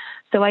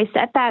 So I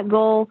set that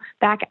goal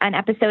back on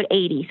episode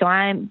 80.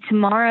 So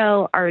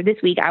tomorrow or this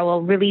week, I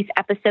will release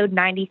episode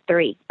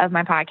 93 of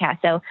my podcast.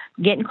 So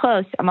getting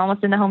close. I'm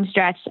almost in the home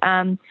stretch.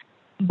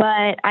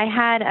 But I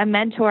had a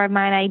mentor of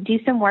mine. I do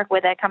some work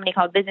with a company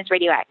called Business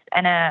Radio X,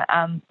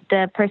 and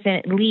the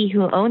person, Lee,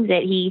 who owns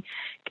it,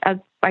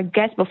 I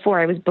guess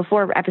before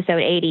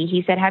episode 80,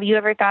 he said, have you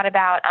ever thought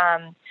about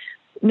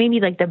maybe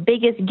like the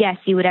biggest guest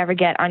you would ever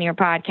get on your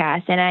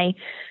podcast. And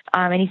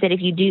and he said,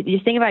 if you do,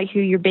 just think about who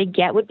your big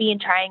get would be and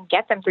try and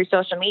get them through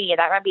social media.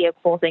 That might be a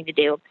cool thing to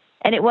do.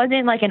 And it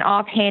wasn't like an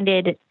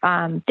offhanded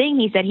thing.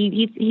 He said,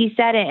 he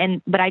said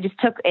it, but I just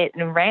took it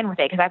and ran with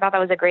it because I thought that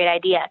was a great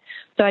idea.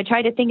 So I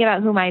tried to think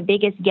about who my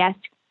biggest guest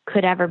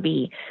could ever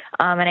be.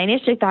 And I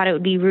initially thought it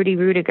would be Rudy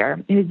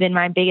Rudiger, who's been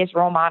my biggest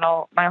role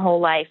model my whole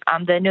life.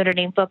 The Notre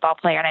Dame football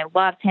player. And I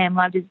loved him,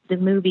 loved the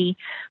movie.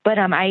 But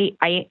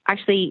I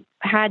actually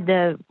had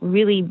the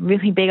really,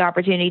 really big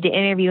opportunity to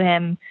interview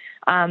him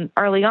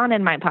early on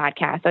in my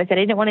podcast. So I said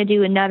I didn't want to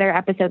do another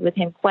episode with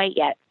him quite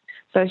yet.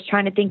 So I was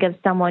trying to think of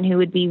someone who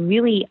would be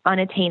really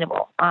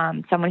unattainable,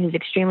 someone who's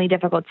extremely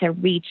difficult to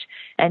reach,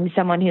 and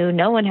someone who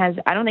no one has.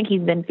 I don't think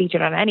he's been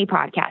featured on any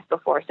podcast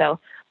before. So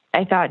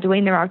I thought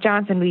Dwayne "The Rock"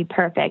 Johnson would be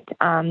perfect.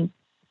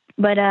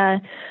 But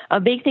a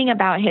big thing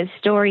about his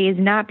story is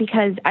not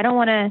because I don't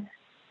want to.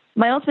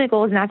 My ultimate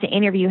goal is not to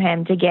interview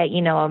him to get,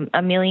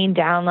 a million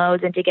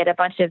downloads and to get a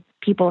bunch of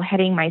people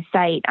hitting my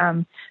site.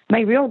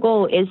 My real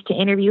goal is to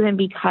interview him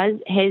because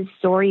his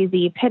story is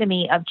the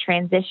epitome of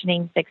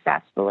transitioning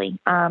successfully.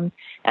 And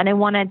I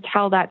want to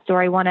tell that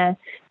story. I want to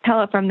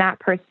tell it from that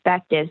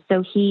perspective.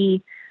 So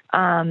he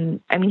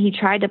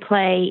tried to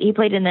play, he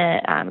played in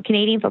the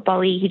Canadian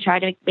Football League. He tried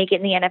to make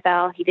it in the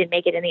NFL. He didn't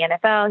make it in the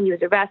NFL. He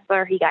was a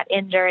wrestler. He got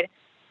injured.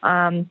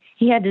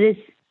 He had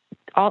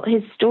all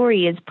his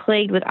story is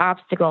plagued with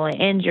obstacle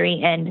and injury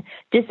and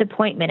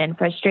disappointment and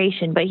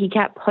frustration, but he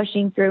kept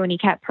pushing through and he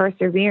kept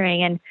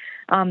persevering,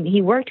 and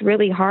he worked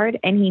really hard,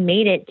 and he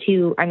made it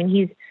to,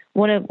 he's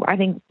one of, I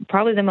think,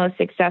 probably the most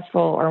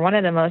successful or one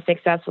of the most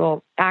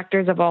successful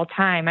actors of all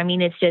time.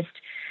 It's just,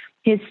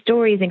 his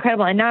story is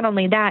incredible. And not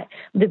only that,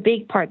 the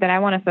big part that I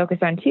want to focus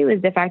on too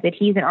is the fact that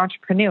he's an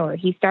entrepreneur.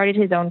 He started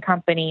his own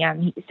company,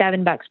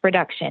 $7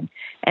 Production.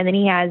 And then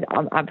he has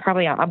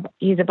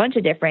he's a bunch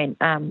of different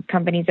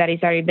companies that he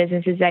started,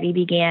 businesses that he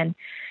began.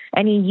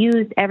 And he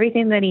used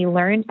everything that he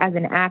learned as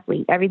an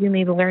athlete, everything that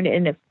he learned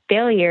in the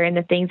failure and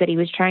the things that he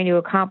was trying to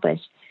accomplish.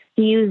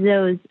 He used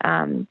those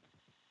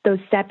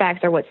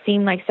setbacks, or what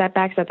seemed like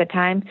setbacks at the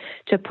time,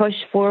 to push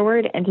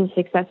forward and to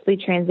successfully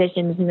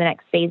transition to the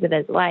next phase of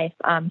his life.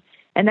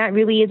 And that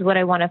really is what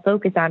I want to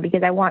focus on,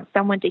 because I want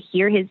someone to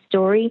hear his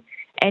story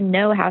and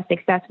know how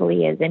successful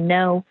he is, and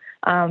know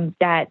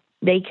that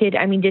they could,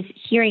 just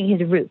hearing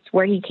his roots,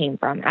 where he came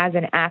from as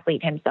an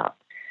athlete himself.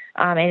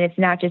 And it's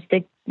not just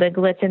the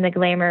glitz and the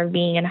glamour of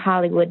being in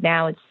Hollywood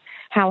now. It's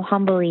how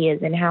humble he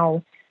is and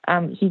how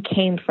he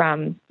came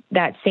from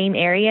that same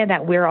area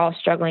that we're all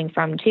struggling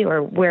from too,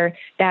 or where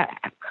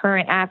that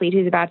current athlete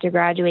who's about to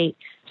graduate,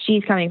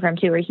 she's coming from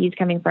too, or he's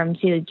coming from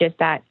too, just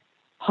that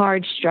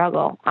hard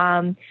struggle.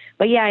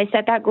 But yeah, I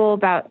set that goal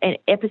about in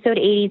episode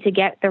 80 to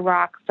get The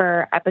Rock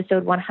for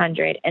episode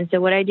 100. And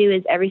so what I do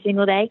is every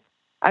single day,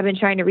 I've been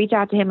trying to reach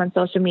out to him on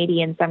social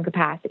media in some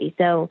capacity.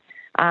 So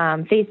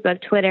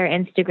Facebook, Twitter,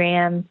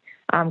 Instagram,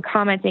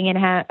 commenting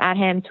at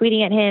him,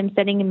 tweeting at him,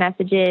 sending him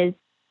messages,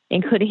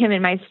 including him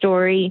in my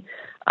story.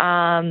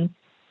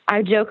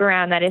 I joke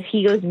around that if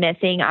he goes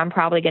missing, I'm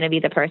probably going to be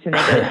the person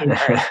that goes to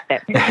first.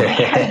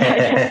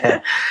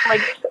 Like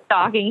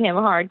stalking him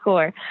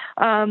hardcore.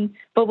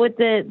 But with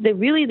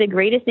the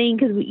greatest thing,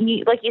 because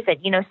like you said,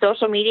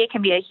 social media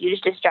can be a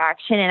huge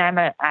distraction,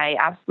 and I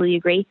absolutely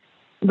agree.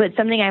 But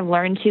something I've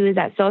learned too is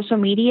that social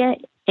media,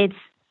 it's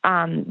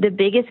the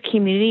biggest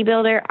community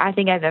builder I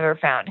think I've ever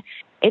found.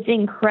 It's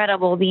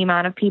incredible the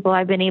amount of people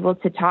I've been able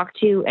to talk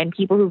to, and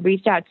people who've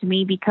reached out to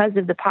me because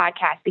of the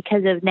podcast,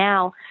 because of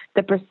now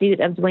the pursuit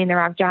of Dwayne "The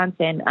Rock"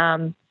 Johnson.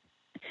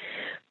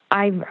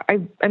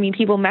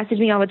 People message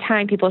me all the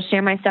time. People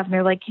share my stuff and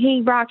they're like,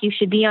 "Hey, Rock, you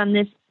should be on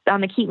the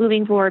Keep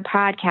Moving Forward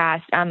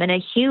podcast." And a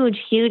huge,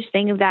 huge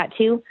thing of that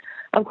too.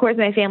 Of course,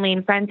 my family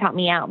and friends help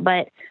me out,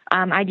 but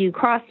I do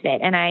CrossFit,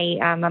 and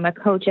I'm a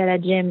coach at a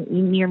gym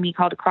near me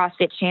called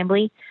CrossFit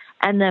Chambly.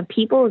 And the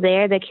people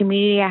there, the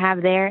community I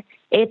have there,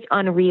 it's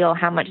unreal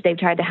how much they've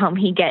tried to help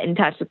me get in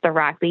touch with The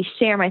Rock. They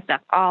share my stuff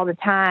all the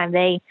time.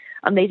 They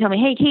tell me,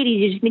 "Hey, Katy,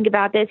 did you think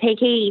about this? Hey,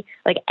 Katy,"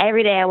 like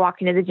every day I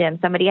walk into the gym,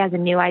 somebody has a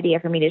new idea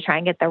for me to try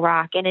and get The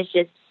Rock. And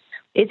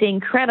it's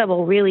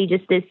incredible, really,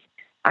 just this,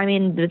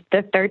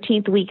 the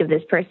 13th week of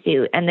this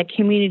pursuit, and the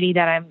community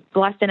that I'm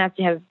blessed enough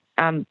to have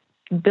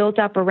built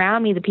up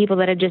around me, the people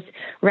that have just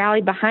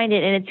rallied behind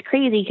it. And it's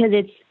crazy because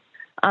it's,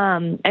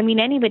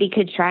 anybody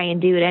could try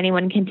and do it.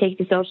 Anyone can take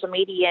to social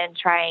media and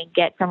try and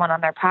get someone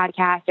on their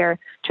podcast, or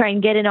try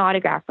and get an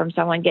autograph from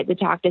someone, get to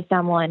talk to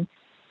someone.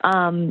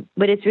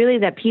 But it's really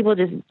that people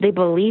they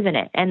believe in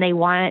it and they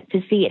want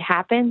to see it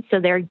happen. So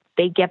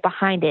they get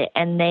behind it,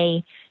 and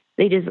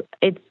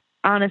it's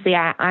honestly,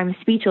 I'm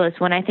speechless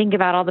when I think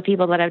about all the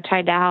people that have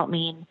tried to help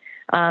me.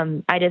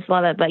 I just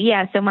love it. But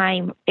yeah, so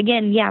my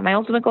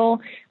ultimate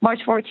goal, March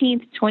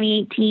 14th,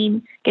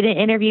 2018, get an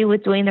interview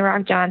with Dwayne "The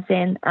Rock"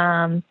 Johnson.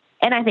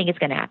 And I think it's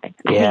going to happen.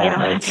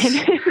 I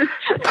think it'll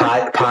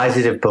happen.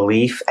 Positive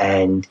belief.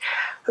 And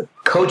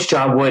Coach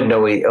John Wooden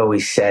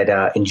always said,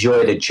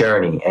 enjoy the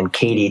journey. And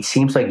Katy, it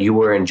seems like you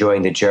were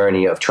enjoying the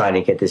journey of trying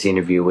to get this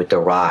interview with The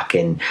Rock.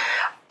 And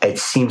it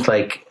seems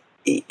like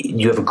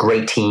you have a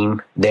great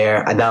team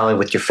there, not only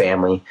with your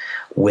family,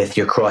 with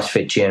your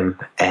CrossFit gym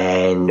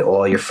and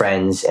all your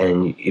friends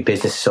and your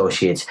business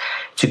associates.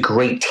 It's a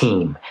great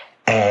team.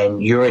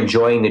 And you're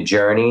enjoying the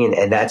journey,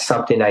 and that's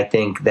something I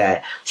think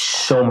that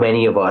so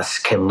many of us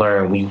can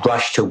learn. We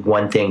rush to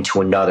one thing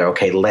to another.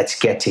 Okay, let's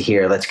get to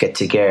here, let's get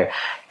to there,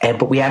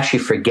 but we actually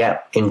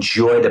forget,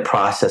 enjoy the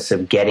process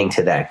of getting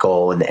to that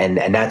goal, and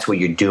that's what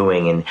you're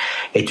doing, and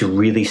it's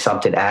really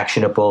something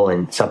actionable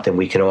and something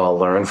we can all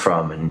learn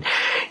from. And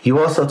you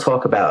also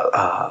talk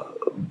about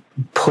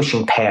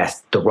pushing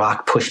past, The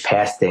Rock pushed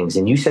past things,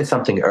 and you said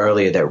something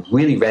earlier that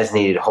really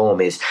resonated home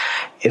is,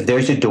 if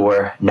there's a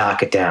door,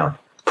 knock it down.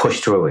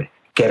 Push through it,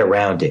 get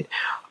around it.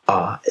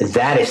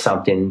 That is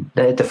something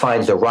that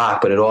defines The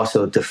Rock, but it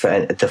also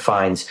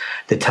defines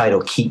the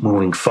title, Keep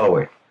Moving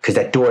Forward, because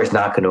that door is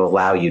not going to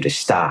allow you to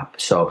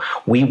stop. So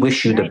we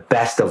wish you the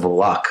best of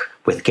luck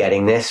with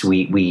getting this.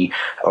 We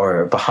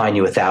are behind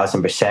you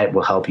 1,000%.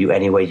 We'll help you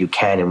any way you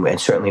can, and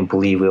certainly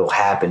believe it will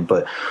happen.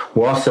 But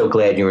we're also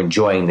glad you're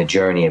enjoying the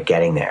journey of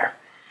getting there.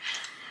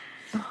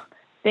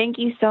 Thank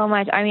you so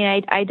much. I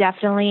mean, I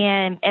definitely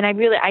am. And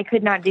I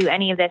could not do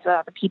any of this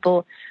without the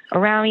people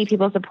around me,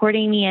 people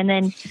supporting me. And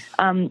then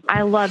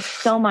I love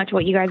so much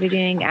what you guys are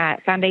doing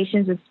at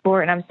Foundations of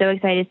Sport. And I'm so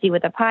excited to see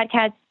what the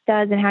podcast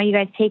does and how you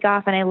guys take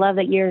off. And I love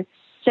that you're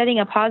shedding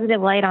a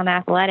positive light on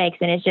athletics.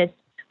 And it's just,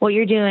 what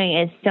you're doing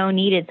is so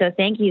needed. So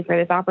thank you for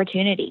this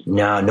opportunity.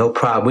 No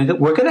problem.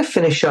 We're going to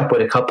finish up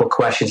with a couple of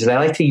questions, and I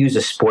like to use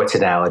a sports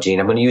analogy, and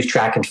I'm going to use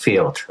track and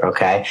field.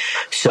 Okay,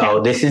 so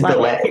this is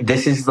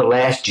the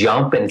last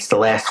jump, and it's the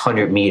last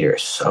 100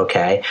 meters.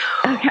 Okay.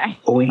 Okay.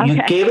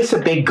 You gave us a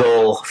big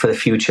goal for the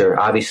future,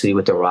 obviously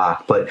with The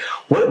Rock, but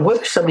what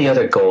are some of the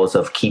other goals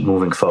of Keep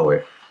Moving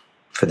Forward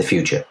for the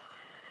future?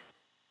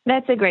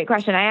 That's a great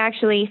question.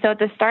 So at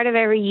the start of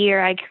every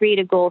year, I create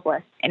a goals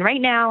list, and right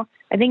now,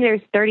 I think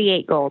there's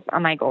 38 goals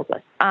on my goals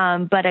list.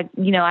 But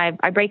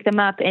I break them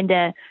up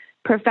into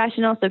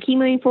professional, so Keep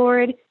Moving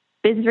Forward,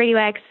 Business Radio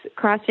X,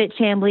 CrossFit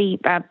Chambly,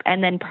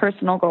 and then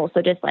personal goals.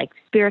 So just like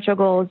spiritual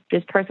goals,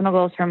 just personal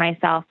goals for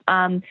myself.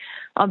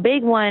 A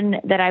big one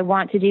that I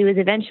want to do is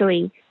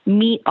eventually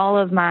meet all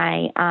of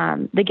my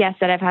the guests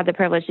that I've had the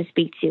privilege to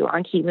speak to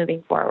on Keep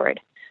Moving Forward.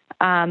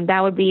 That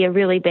would be a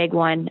really big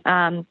one.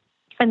 And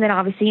then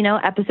obviously,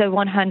 episode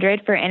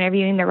 100 for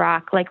interviewing The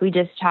Rock, like we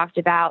just talked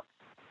about.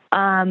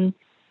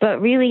 But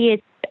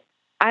really,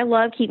 I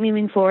love Keep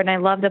Moving Forward, and I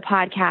love the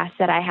podcast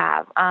that I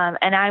have.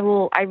 And I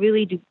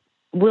really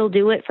will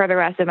do it for the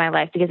rest of my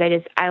life because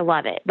I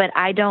love it. But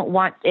I don't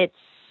want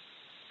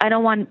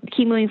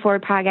Keep Moving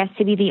Forward podcast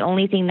to be the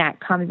only thing that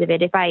comes of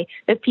it.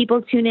 If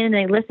people tune in and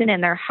they listen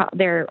and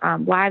their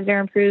lives are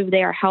improved,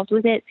 they are helped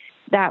with it,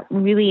 that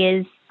really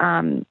is,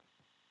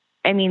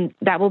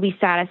 that will be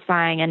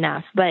satisfying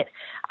enough. But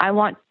I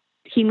want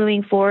Keep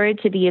Moving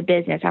Forward to be a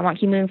business. I want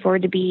Keep Moving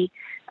Forward to be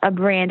a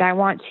brand. I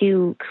want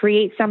to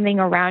create something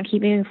around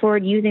Keep Moving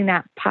Forward, using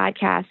that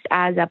podcast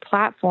as a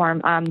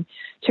platform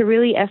to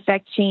really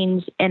affect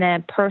change in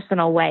a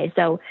personal way.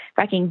 So if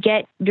I can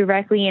get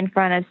directly in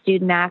front of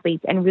student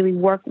athletes and really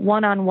work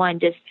one-on-one,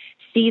 just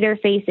see their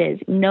faces,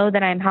 know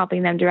that I'm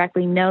helping them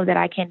directly, know that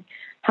I can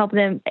help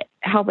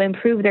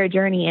improve their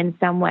journey in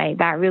some way.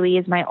 That really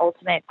is my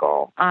ultimate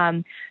goal.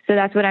 So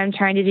that's what I'm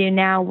trying to do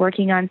now,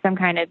 working on some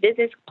kind of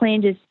business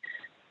plan, just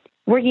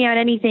working out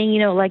anything,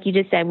 like you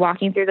just said,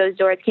 walking through those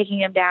doors, kicking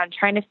them down,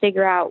 trying to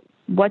figure out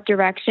what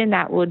direction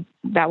that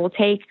will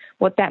take,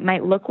 what that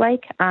might look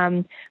like.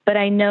 But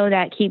I know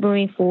that Keep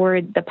Moving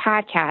Forward, the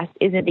podcast,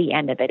 isn't the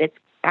end of it.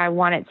 I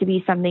want it to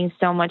be something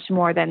so much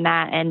more than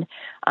that. And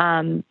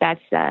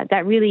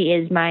that really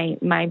is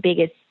my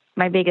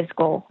biggest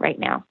goal right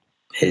now.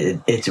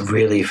 It's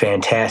really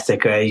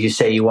fantastic. You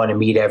say you want to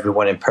meet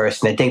everyone in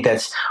person. I think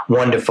that's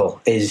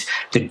wonderful, is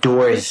the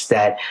doors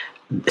that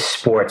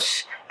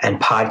sports and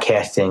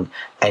podcasting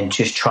and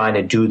just trying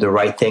to do the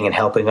right thing and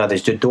helping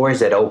others, the doors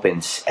that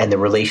opens and the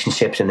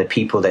relationships and the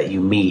people that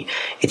you meet,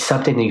 it's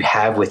something that you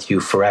have with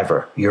you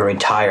forever, your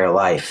entire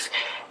life.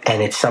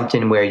 And it's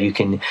something where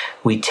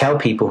we tell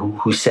people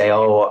who say,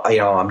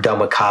 I'm done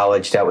with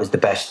college. That was the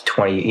best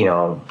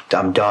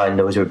I'm done.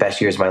 Those were the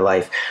best years of my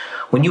life.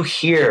 When you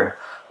hear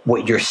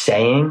what you're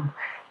saying,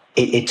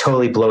 it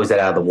totally blows that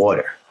out of the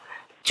water.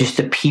 Just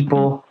the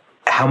people,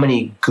 how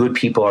many good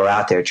people are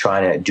out there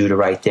trying to do the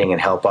right thing and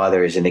help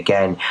others. And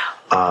again,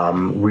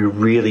 we're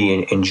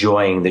really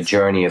enjoying the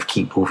journey of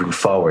Keep Moving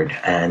Forward,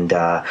 and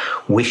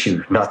wish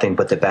you nothing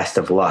but the best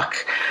of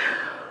luck.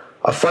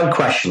 A fun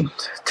question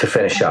to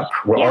finish up.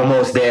 We're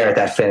almost there at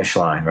that finish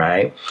line,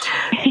 right?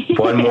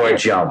 One more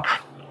jump.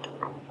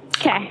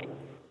 Okay.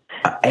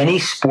 Any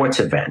sports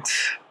event,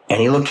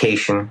 any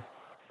location,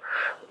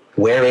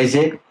 where is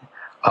it?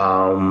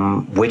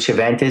 Which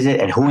event is it?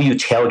 And who are you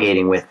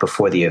tailgating with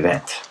before the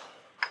event?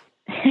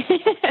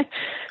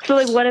 So,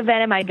 what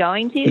event am I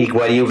going to?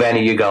 What event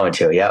are you going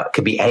to? Yeah, it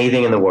could be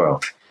anything in the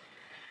world.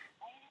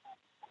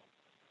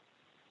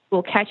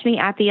 Will catch me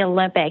at the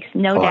Olympics,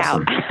 no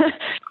Awesome. doubt.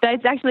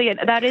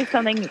 That is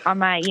something on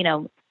my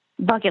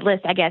bucket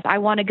list, I guess. I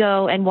want to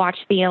go and watch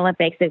the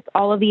Olympics. It's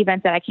all of the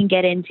events that I can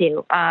get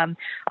into.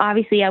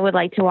 Obviously, I would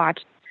like to watch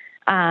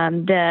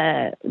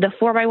the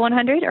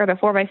 4x100 or the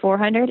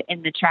 4x400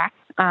 in the track,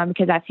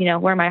 because that's,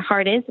 where my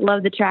heart is.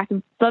 Love track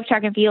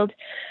and field.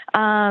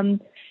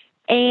 And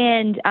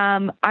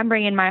I'm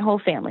bringing my whole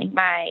family.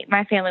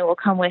 My family will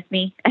come with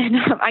me, and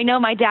I know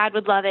my dad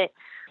would love it.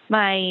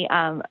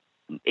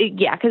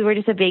 Because we're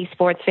just a big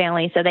sports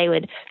family, so they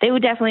would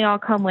definitely all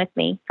come with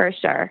me for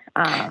sure.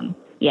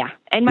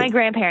 And my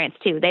grandparents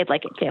too. They'd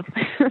like it too.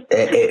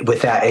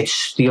 With that,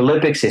 the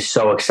Olympics is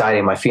so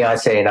exciting. My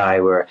fiance and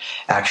I were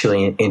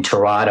actually in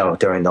Toronto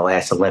during the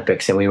last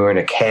Olympics, and we were in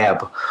a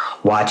cab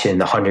watching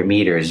the 100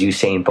 meters,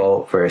 Usain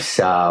Bolt versus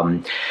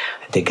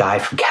the guy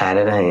from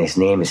Canada, and his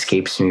name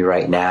escapes me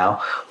right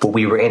now. But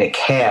we were in a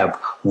cab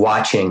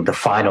watching the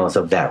finals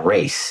of that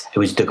race. It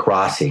was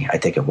Degrassi, I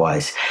think it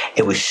was.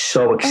 It was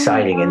so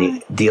exciting,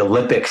 and the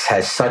Olympics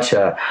has such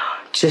not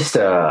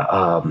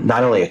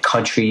only a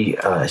country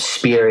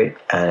spirit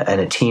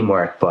and a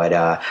teamwork, but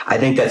I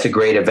think that's a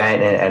great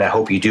event, and I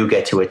hope you do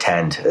get to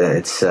attend.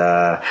 There's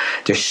so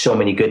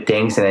many good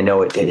things, and I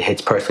know it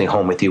hits personally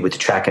home with you with the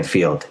track and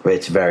field.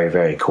 It's very,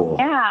 very cool.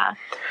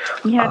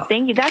 Yeah,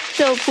 thank you. That's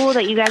so cool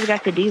that you guys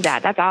got to do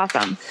that. That's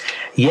awesome.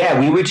 Yeah,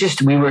 we were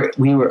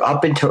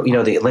up until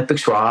the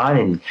Olympics were on,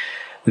 and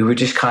we were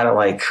just kind of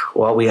like,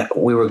 well,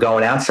 we were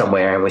going out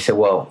somewhere, and we said,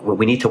 well,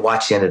 we need to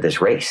watch the end of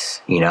this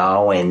race,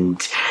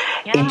 and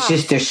it's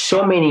just, there's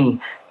so many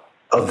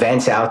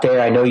events out there.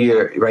 I know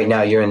you're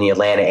in the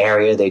Atlanta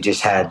area. They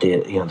just had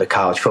the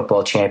college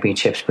football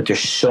championships, but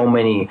there's so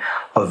many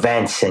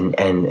events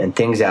and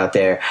things out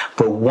there.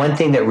 But one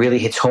thing that really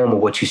hits home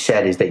with what you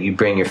said is that you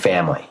bring your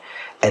family,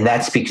 and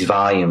that speaks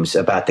volumes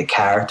about the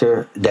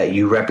character that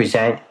you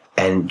represent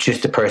and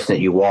just the person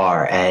that you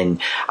are. And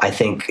I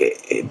think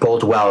it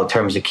bodes well in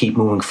terms of keep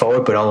moving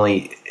forward, but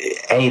only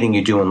anything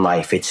you do in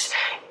life.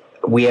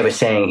 We have a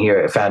saying here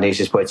at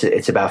Foundation Sports,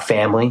 it's about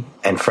family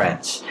and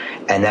friends.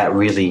 And that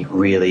really,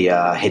 really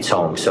hits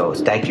home. So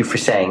thank you for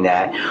saying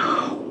that.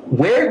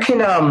 Where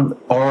can our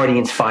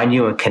audience find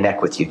you and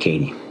connect with you,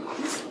 Katy?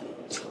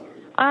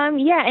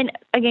 And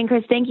again,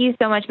 Chris, thank you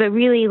so much. But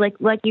really, like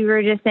you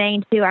were just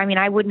saying too, I mean,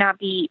 I would not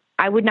be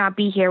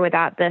here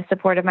without the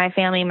support of my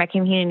family and my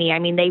community. I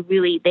mean, they've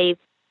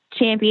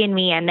championed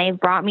me and they've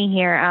brought me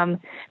here.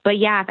 But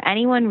yeah, if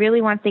anyone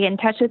really wants to get in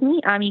touch with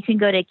me, you can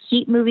go to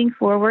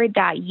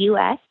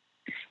keepmovingforward.us,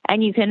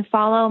 and you can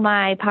follow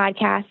my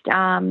podcast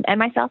and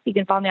myself. You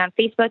can follow me on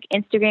Facebook,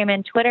 Instagram,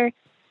 and Twitter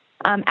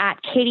at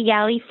Katy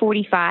Galli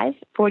 45.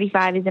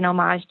 45 is an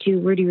homage to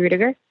Rudy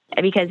Rudiger,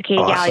 because Katy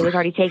Galli was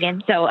already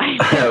taken, so I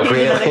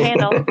really? another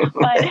handle.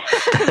 But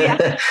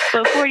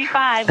so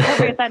 45, don't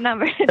forget that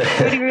number.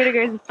 Rudy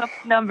Rudiger's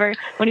number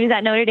when he was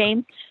at Notre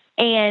Dame.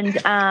 And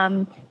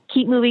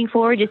Keep Moving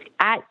Forward, just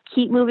at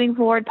Keep Moving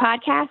Forward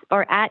Podcast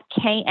or at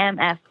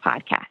KMF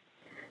Podcast.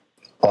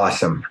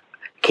 Awesome.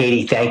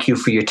 Katy, thank you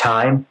for your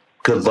time.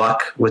 Good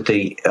luck with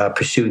the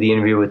pursue the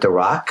interview with The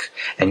Rock,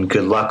 and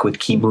good luck with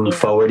Keep Moving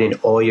Forward in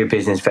all your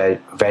business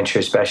venture,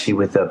 especially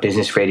with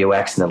Business Radio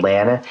X in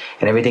Atlanta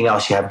and everything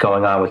else you have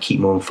going on with Keep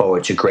Moving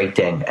Forward. It's a great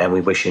thing, and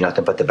we wish you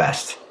nothing but the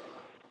best.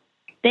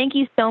 Thank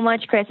you so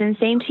much, Chris, and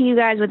same to you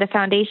guys with the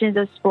Foundations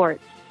of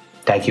Sports.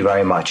 Thank you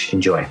very much.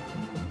 Enjoy.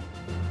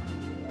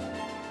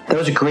 That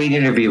was a great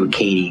interview with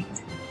Katy,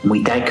 and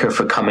we thank her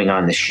for coming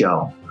on the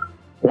show.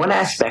 One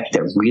aspect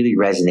that really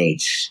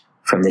resonates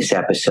from this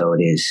episode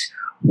is,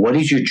 what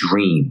is your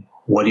dream?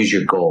 What is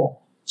your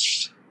goal?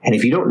 And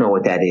if you don't know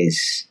what that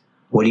is,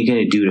 what are you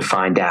going to do to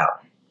find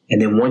out?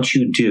 And then once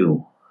you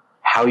do,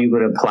 how are you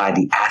going to apply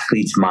the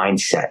athlete's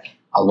mindset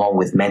along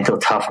with mental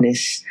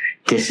toughness,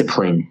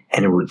 discipline,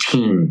 and a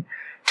routine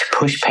to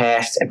push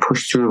past and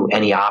push through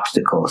any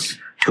obstacles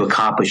to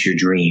accomplish your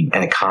dream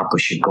and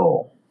accomplish your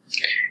goal?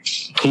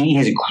 Katy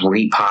has a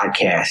great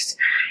podcast,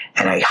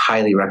 and I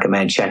highly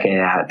recommend checking it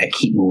out at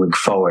Keep Moving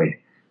Forward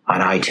on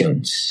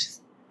iTunes.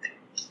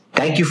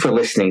 Thank you for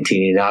listening to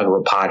the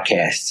inaugural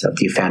podcast of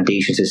the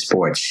Foundations of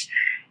Sports.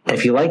 And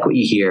if you like what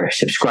you hear,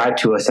 subscribe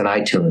to us on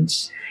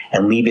iTunes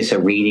and leave us a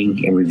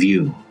rating and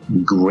review.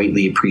 We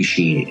greatly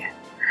appreciate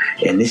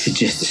it. And this is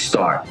just the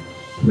start.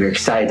 We're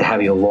excited to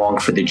have you along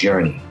for the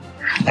journey.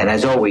 And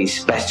as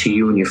always, best to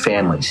you and your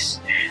families.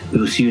 We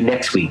will see you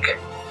next week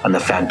on the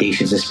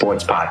Foundations of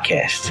Sports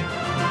podcast.